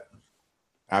that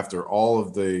after all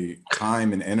of the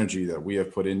time and energy that we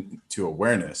have put into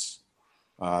awareness,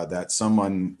 that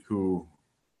someone who,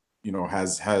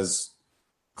 has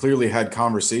clearly had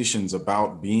conversations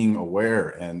about being aware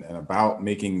and about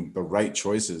making the right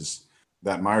choices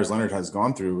that Meyers Leonard has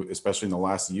gone through, especially in the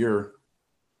last year,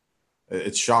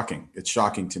 it's shocking. It's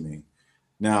shocking to me.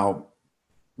 Now,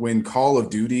 when Call of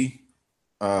Duty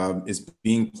is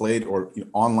being played, or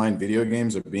online video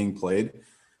games are being played,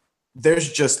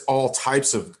 there's just all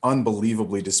types of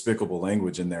unbelievably despicable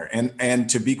language in there. And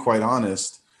to be quite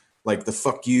honest, like the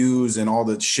fuck yous and all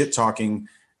the shit talking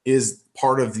is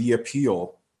part of the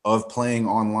appeal of playing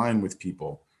online with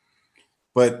people.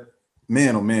 But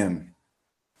man, oh man,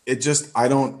 I just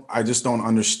don't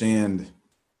understand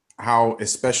how,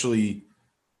 especially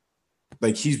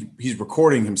like he's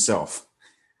recording himself.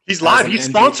 He's live. He's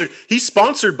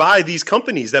sponsored by these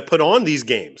companies that put on these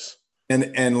games.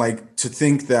 And like, to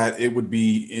think that it would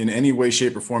be in any way,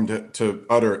 shape, or form to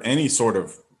utter any sort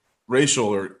of racial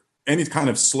or any kind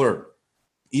of slur,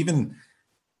 even,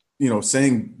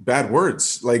 saying bad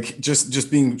words, like just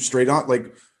being straight on,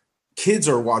 like kids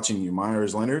are watching you,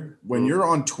 Meyers Leonard. When you're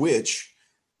on Twitch,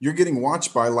 you're getting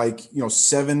watched by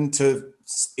 7 to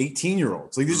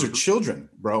 18-year-olds. Like, these are children,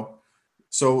 bro.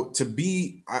 So to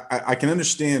be, I can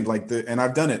understand and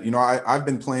I've done it. I've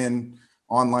been playing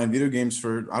online video games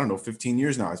for, 15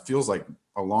 years now. It feels like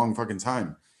a long fucking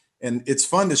time. And it's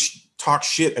fun to talk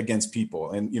shit against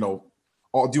people and,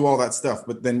 I'll do all that stuff.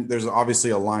 But then there's obviously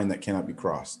a line that cannot be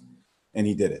crossed. And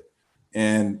he did it.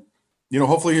 And,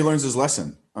 hopefully he learns his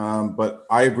lesson. But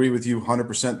I agree with you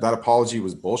 100%. That apology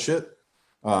was bullshit.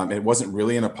 It wasn't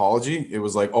really an apology. It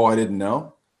was like, oh, I didn't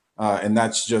know. And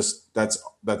that's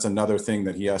another thing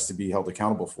that he has to be held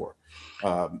accountable for.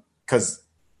 Because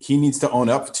he needs to own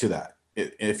up to that.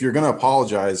 If you're going to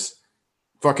apologize,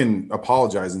 fucking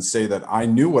apologize and say that I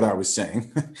knew what I was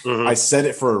saying. I said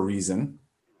it for a reason.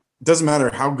 It doesn't matter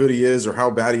how good he is or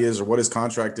how bad he is or what his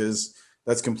contract is.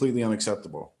 That's completely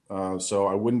unacceptable. So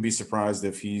I wouldn't be surprised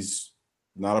if he's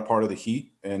not a part of the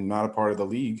Heat and not a part of the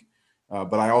league.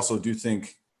 But I also do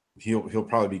think he'll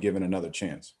probably be given another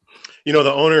chance.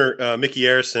 The owner, Mickey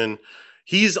Arison,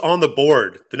 he's on the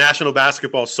board, the National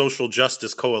Basketball Social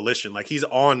Justice Coalition. Like, he's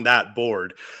on that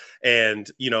board. And,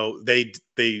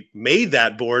 they made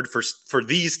that board for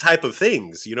these type of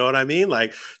things. You know what I mean?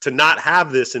 Like, to not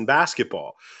have this in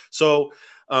basketball. So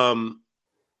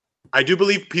I do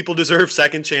believe people deserve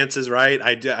second chances, right?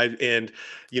 I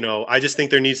just think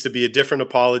there needs to be a different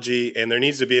apology, and there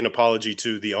needs to be an apology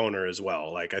to the owner as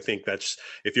well. Like, I think that's,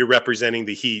 if you're representing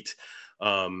the Heat,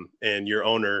 and your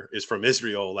owner is from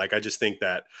Israel, like, I just think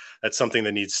that that's something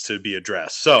that needs to be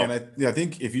addressed. So, and I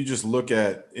think if you just look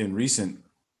at in recent,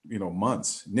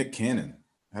 months, Nick Cannon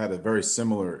had a very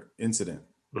similar incident,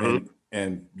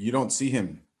 and you don't see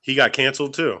him. He got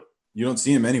canceled too. You don't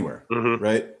see him anywhere,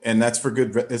 right? And that's for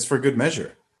good. It's for good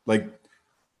measure. Like,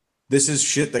 this is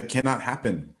shit that cannot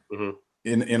happen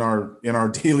in our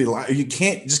daily life. You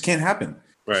can't happen.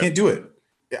 Right. You can't do it.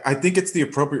 I think it's the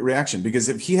appropriate reaction, because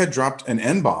if he had dropped an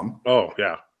N-bomb, oh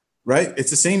yeah, right,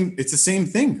 it's the same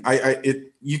thing.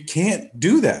 You can't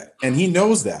do that, and he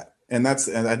knows that, and I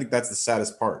think that's the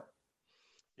saddest part.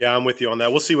 Yeah, I'm with you on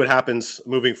that. We'll see what happens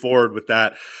moving forward with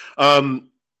that.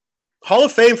 Hall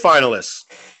of Fame finalists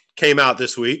came out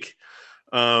this week.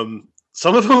 Some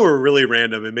of them were really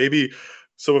random, and maybe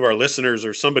some of our listeners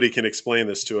or somebody can explain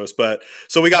this to us. But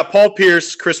so we got Paul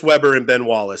Pierce, Chris Webber, and Ben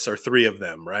Wallace are three of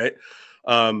them, right?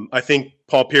 I think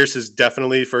Paul Pierce is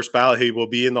definitely first ballot. He will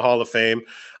be in the Hall of Fame.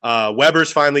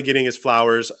 Webber's finally getting his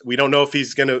flowers. We don't know if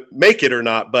he's going to make it or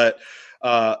not, but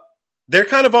they're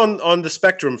kind of on the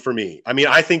spectrum for me. I mean,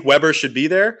 I think Webber should be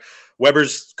there.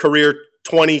 Webber's career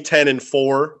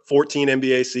 20-10-4, 14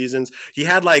 NBA seasons. He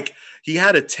had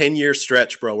a 10-year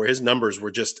stretch, bro, where his numbers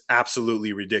were just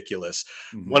absolutely ridiculous.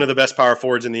 One of the best power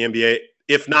forwards in the NBA,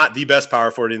 if not the best power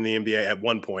forward in the NBA at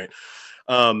one point.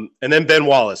 And then Ben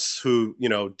Wallace, who,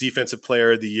 defensive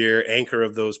player of the year, anchor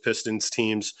of those Pistons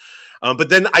teams. But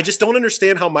then I just don't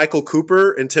understand how Michael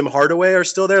Cooper and Tim Hardaway are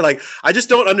still there. Like, I just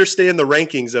don't understand the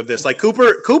rankings of this. Like,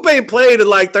 Cooper ain't played in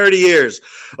like 30 years.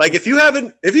 Like, if you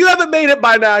haven't made it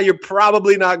by now, you're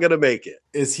probably not going to make it.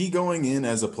 Is he going in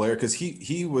as a player? Because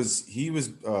he was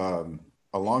a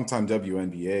longtime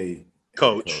WNBA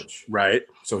coach, right?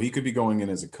 So he could be going in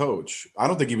as a coach. I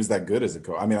don't think he was that good as a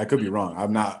coach. I mean, I could be wrong.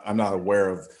 I'm not aware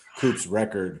of Coop's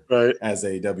record as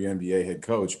a WNBA head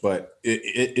coach, but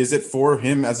is it for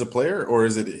him as a player, or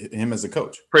is it him as a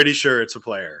coach? Pretty sure it's a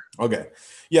player. Okay.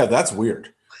 Yeah, that's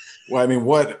weird. Well, I mean,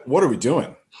 what are we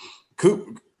doing?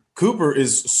 Coop Cooper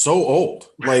is so old.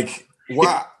 Like,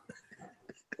 why?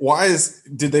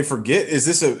 Did they forget? Was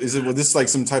this like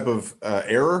some type of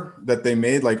error that they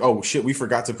made? Like, oh shit, we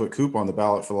forgot to put Coop on the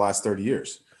ballot for the last 30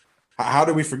 years. How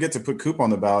did we forget to put Coop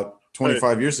on the ballot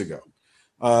 25 years ago?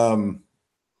 I'm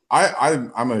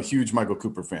a huge Michael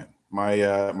Cooper fan.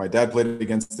 My dad played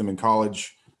against him in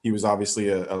college. He was obviously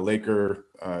a Laker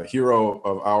hero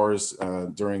of ours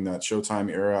during that Showtime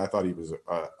era. I thought he was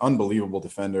an unbelievable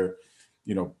defender.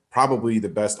 You know, probably the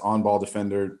best on-ball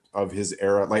defender of his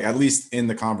era, like at least in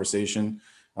the conversation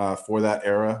for that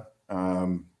era.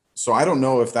 So I don't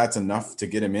know if that's enough to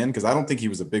get him in, because I don't think he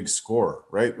was a big scorer,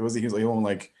 right? He was like only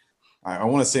like, I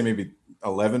want to say maybe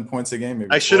 11 points a game.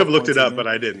 Maybe I should have looked it up, but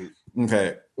I didn't.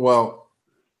 Okay, well,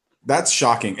 that's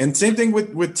shocking. And same thing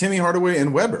with Timmy Hardaway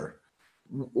and Weber.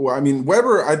 Well, I mean,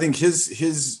 Weber, I think his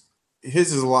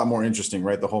is a lot more interesting,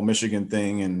 right? The whole Michigan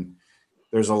thing, and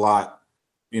there's a lot,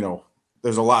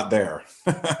 there's a lot there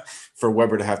for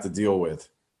Weber to have to deal with.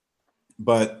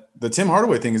 But the Tim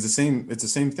Hardaway thing is the same. It's the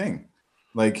same thing.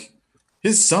 Like,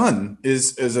 his son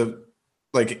is a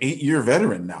 8-year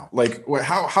veteran now. Like,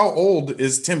 how old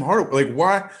is Tim Hardaway? Like,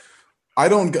 why? I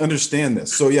don't understand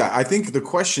this. So yeah, I think the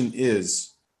question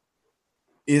is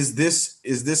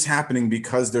this happening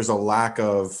because there's a lack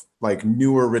of like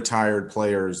newer retired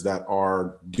players that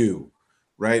are due,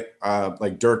 right?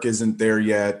 Like Dirk isn't there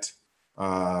yet.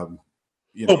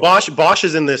 Bosh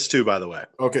is in this too, by the way.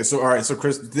 Okay, so all right, so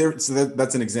Chris,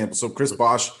 that's an example. So Chris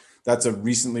Bosh, that's a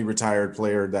recently retired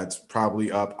player that's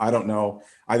probably up. I don't know.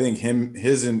 I think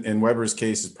his and Weber's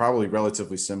case is probably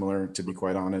relatively similar, to be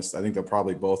quite honest. I think they'll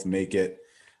probably both make it.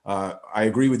 I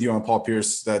agree with you on Paul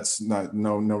Pierce. That's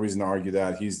no reason to argue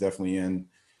that. He's definitely in.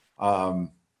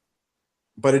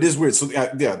 But it is weird. So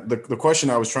the question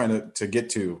I was trying to get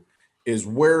to is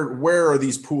where are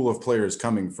these pool of players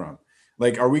coming from?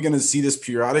 Like, are we going to see this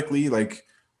periodically? Like,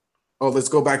 oh, let's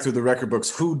go back through the record books.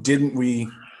 Who didn't we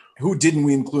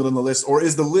include on the list? Or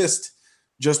is the list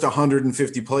just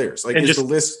 150 players? Like, is the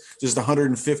list just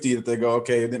 150 that they go,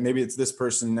 okay, then maybe it's this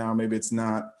person now, maybe it's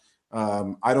not.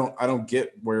 I don't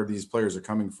get where these players are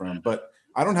coming from, but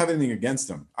I don't have anything against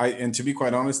them. And to be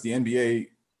quite honest, the NBA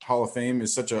Hall of Fame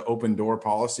is such an open door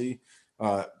policy.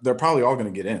 They're probably all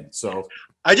going to get in. So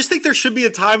I just think there should be a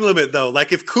time limit, though.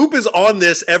 Like, if Coop is on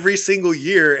this every single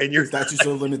year and you're statutes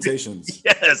of limitations,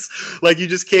 yes, like you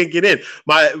just can't get in.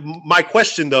 My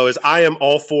question, though, is I am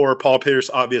all for Paul Pierce.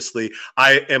 Obviously,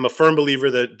 I am a firm believer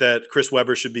that Chris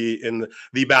Webber should be in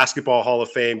the Basketball Hall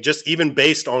of Fame, just even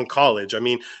based on college. I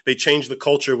mean, they changed the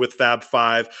culture with Fab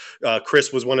Five.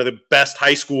 Chris was one of the best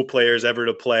high school players ever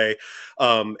to play,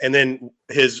 and then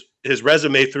his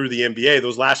resume through the NBA,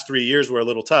 those last 3 years were a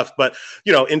little tough. But,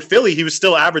 in Philly, he was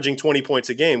still averaging 20 points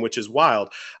a game, which is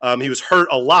wild. He was hurt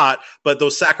a lot, but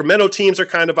those Sacramento teams are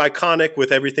kind of iconic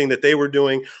with everything that they were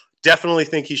doing. Definitely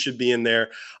think he should be in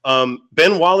there.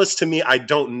 Ben Wallace, to me, I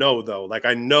don't know, though. Like,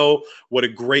 I know what a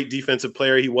great defensive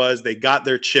player he was. They got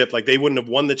their chip. Like, they wouldn't have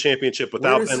won the championship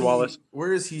without Ben Wallace.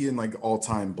 Where is he in, like,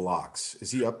 all-time blocks? Is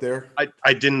he up there?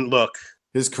 I didn't look.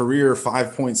 His career,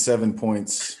 5.7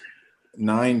 points.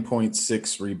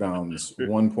 9.6 rebounds,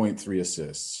 1.3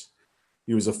 assists.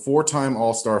 He was a 4-time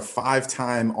All-Star,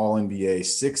 5-time All-NBA,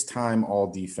 6-time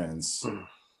All-Defense,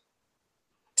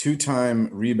 2-time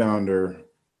rebounder,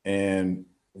 and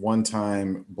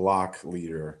 1-time block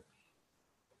leader,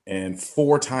 and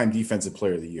 4-time Defensive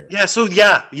Player of the Year. Yeah, so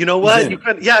yeah, you know what?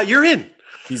 You're in.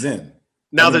 He's in.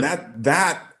 Now those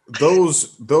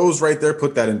right there,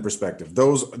 put that in perspective.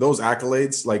 Those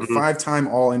accolades, like 5-time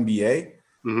All-NBA.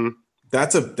 Mm-hmm.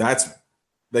 That's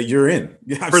that you're in.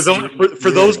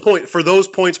 For those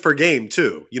points per game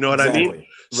too. You know what I mean? Right.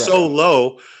 So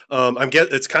low.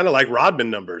 It's kind of like Rodman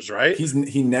numbers, right?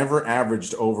 He never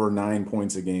averaged over 9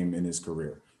 points a game in his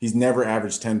career. He's never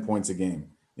averaged 10 points a game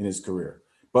in his career.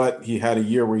 But he had a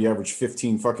year where he averaged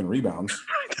 15 fucking rebounds.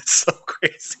 That's so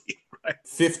crazy, right?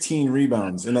 15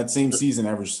 rebounds in that same season,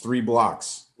 averaged 3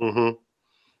 blocks. Mm-hmm.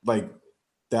 Like,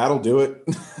 that'll do it.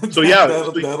 So yeah,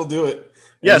 that'll do it.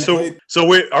 Yeah,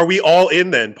 are we all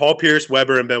in then? Paul Pierce,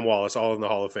 Weber, and Ben Wallace all in the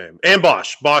Hall of Fame, and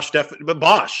Bosh definitely. But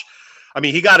Bosh, I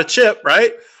mean, he got a chip,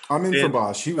 right? I'm in for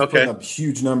Bosh. He was putting up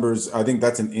huge numbers. I think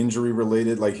that's an injury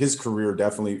related. Like, his career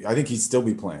definitely. I think he'd still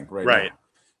be playing right now.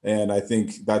 And I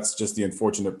think that's just the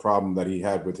unfortunate problem that he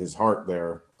had with his heart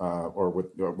there, or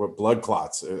with blood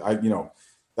clots.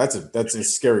 That's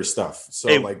scary stuff.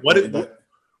 So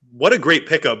what a great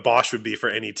pickup Bosh would be for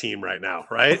any team right now,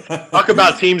 right? Talk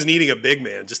about teams needing a big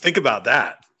man. Just think about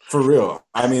that. For real.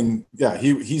 I mean, yeah,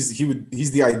 he's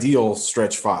the ideal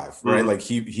stretch 5, right? Mm-hmm. Like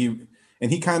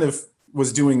he kind of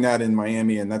was doing that in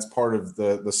Miami, and that's part of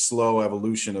the slow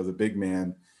evolution of the big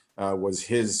man. Was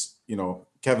his,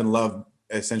 Kevin Love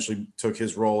essentially took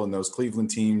his role in those Cleveland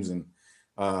teams, and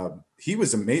he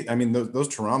was amazing. I mean, those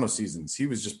Toronto seasons, he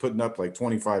was just putting up like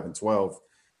 25 and 12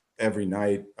 every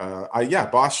night.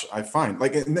 Bosh, I find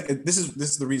like, and this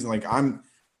is the reason. Like,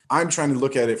 I'm trying to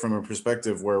look at it from a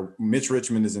perspective where Mitch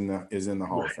Richmond is in the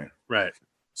Hall of Fame. Right.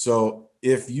 So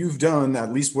if you've done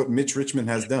at least what Mitch Richmond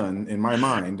has done, in my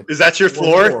mind, is that your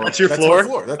floor? That's your floor.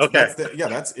 Okay.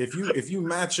 That's if you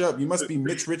match up, you must be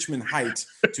Mitch Richmond height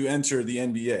to enter the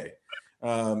NBA.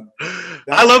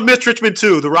 I love Mitch Richmond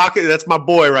too. The Rocket, that's my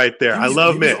boy right there. I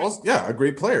love Mitch. A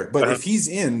great player. But if he's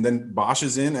in, then Bosh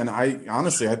is in, and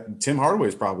Tim Hardaway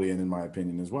is probably in my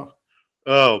opinion as well.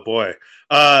 Oh boy,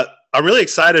 I'm really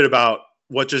excited about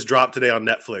what just dropped today on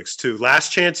Netflix too.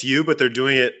 Last Chance U, but they're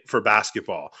doing it for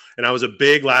basketball. And I was a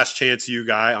big Last Chance U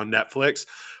guy on Netflix.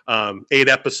 8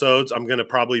 episodes. I'm going to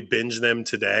probably binge them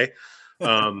today.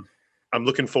 I'm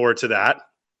looking forward to that.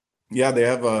 Yeah, they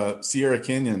have Sierra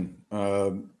Canyon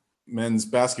men's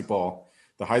basketball.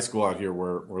 The high school out here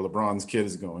where LeBron's kid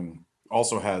is going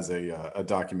also has a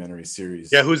documentary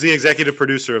series. Yeah, who's the executive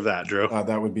producer of that, Drew?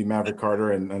 That would be Maverick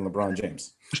Carter and LeBron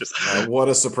James. What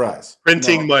a surprise.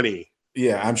 Printing money.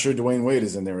 Yeah, I'm sure Dwayne Wade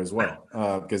is in there as well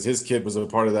because his kid was a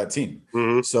part of that team.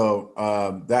 Mm-hmm. So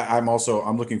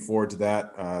I'm looking forward to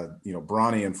that.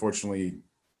 Bronny, unfortunately,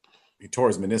 he tore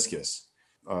his meniscus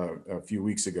a few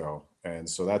weeks ago, and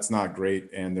so that's not great.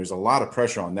 And there's a lot of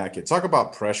pressure on that kid. Talk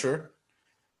about pressure.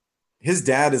 His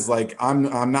dad is like,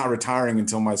 I'm not retiring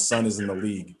until my son is in the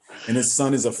league, and his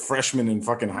son is a freshman in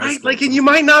fucking high school. Like, and you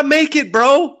might not make it,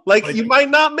 bro. Like you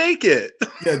might not make it.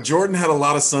 Yeah, Jordan had a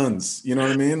lot of sons. You know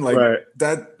what I mean? Like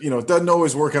that. It doesn't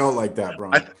always work out like that,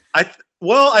 bro.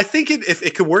 I think if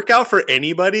it could work out for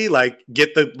anybody,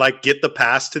 get the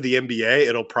pass to the NBA,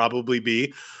 it'll probably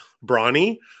be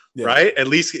Bronny. Yeah. Right? At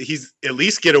least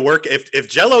get a work. If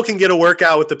Jello can get a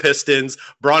workout with the Pistons,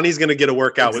 Bronny's going to get a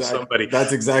workout with somebody.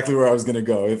 That's exactly where I was going to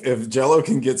go. If Jello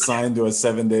can get signed to a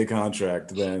 7-day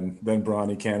contract, then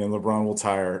Bronny can, and LeBron will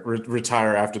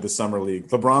retire after the summer league.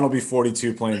 LeBron will be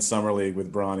 42 playing summer league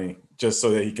with Bronny just so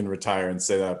that he can retire and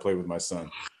say that I played with my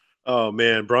son. Oh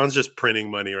man, Bron's just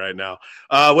printing money right now.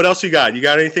 What else you got? You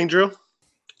got anything, Drew?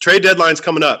 Trade deadline's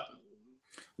coming up.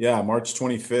 Yeah, March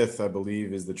 25th, I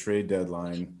believe, is the trade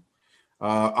deadline.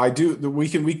 We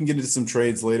can get into some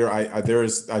trades later. I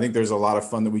think there's a lot of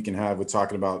fun that we can have with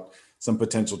talking about some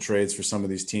potential trades for some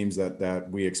of these teams that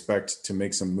we expect to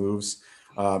make some moves.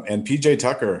 And PJ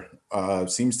Tucker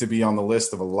seems to be on the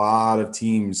list of a lot of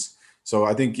teams. So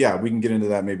I think, we can get into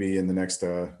that maybe in the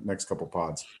next couple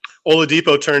pods.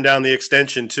 Oladipo turned down the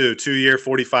extension too, 2-year,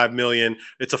 $45 million.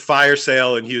 It's a fire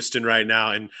sale in Houston right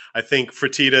now. And I think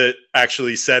Fertitta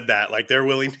actually said that, like they're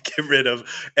willing to get rid of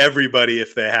everybody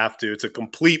if they have to. It's a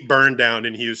complete burn down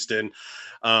in Houston.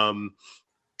 And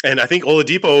I think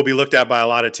Oladipo will be looked at by a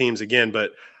lot of teams again,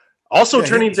 but also he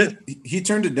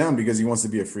turned it down because he wants to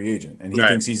be a free agent and he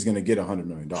thinks he's going to get $100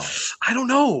 million. I don't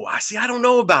know. I don't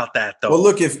know about that though. Well,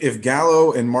 look, if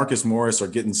Gallo and Marcus Morris are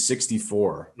getting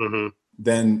 64,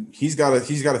 then he's got to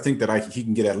think that he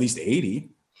can get at least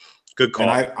 80. Good call.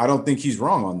 And I don't think he's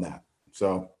wrong on that.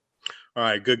 So, all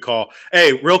right, good call.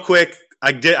 Hey, real quick,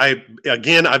 I've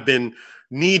been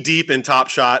knee deep in Top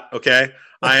Shot. Okay.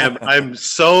 I'm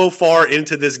so far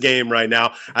into this game right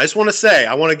now. I just want to say,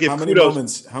 I want to give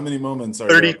kudos. How many moments are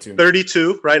 30, you up to?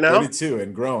 32 right now. 32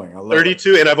 and growing. I love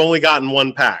 32, and I've only gotten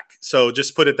 1 pack. So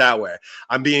just put it that way.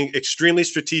 I'm being extremely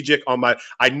strategic on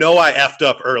I know I effed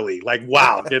up early. Like,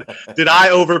 wow, did I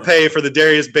overpay for the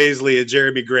Darius Bazley and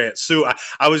Jeremy Grant? So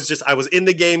I was in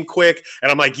the game quick,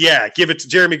 and I'm like, yeah, give it to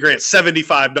Jeremy Grant,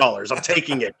 $75. I'm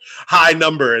taking it. High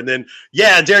number. And then,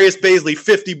 Darius Bazley,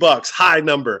 $50, high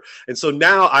number. And so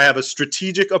now I have a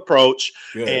strategic approach,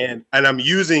 and I'm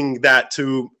using that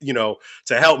to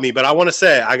help me. But I want to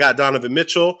say I got Donovan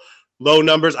Mitchell. Low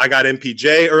numbers. I got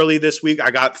MPJ early this week.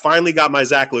 I finally got my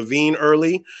Zach LaVine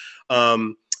early.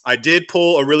 I did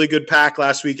pull a really good pack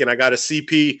last week, and I got a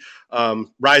CP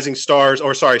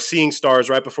Seeing Stars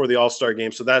right before the All-Star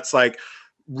game. So that's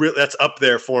that's up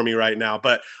there for me right now.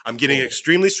 But I'm getting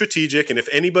extremely strategic, and if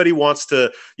anybody wants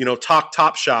to, talk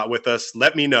Top Shot with us,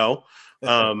 let me know.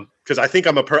 Because I think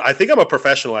I'm a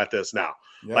professional at this now.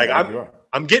 Yeah,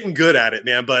 I'm getting good at it,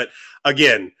 man. But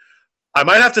again, I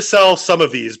might have to sell some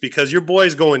of these because your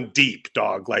boy's going deep,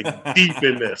 dog, deep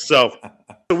in this. So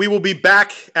we will be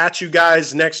back at you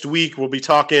guys next week. We'll be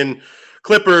talking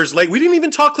Clippers. We didn't even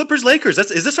talk Clippers Lakers.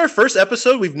 Is this our first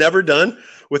episode we've never done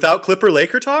without Clipper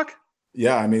Laker talk?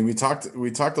 Yeah, I mean, we talked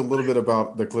a little bit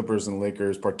about the Clippers and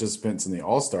Lakers participants in the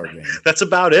All-Star game. That's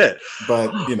about it.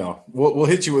 But we'll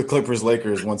hit you with Clippers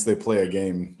Lakers once they play a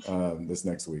game this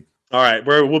next week. All right,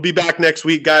 we'll be back next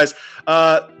week, guys.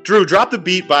 Drew, drop the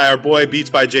beat by our boy Beats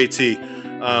by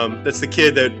JT. That's the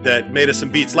kid that made us some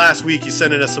beats last week. He's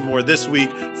sending us some more this week.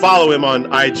 Follow him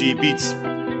on IG, Beats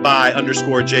by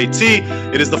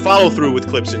 _JT. It is the follow through with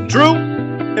Clips and Drew,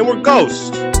 and we're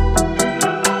Ghost.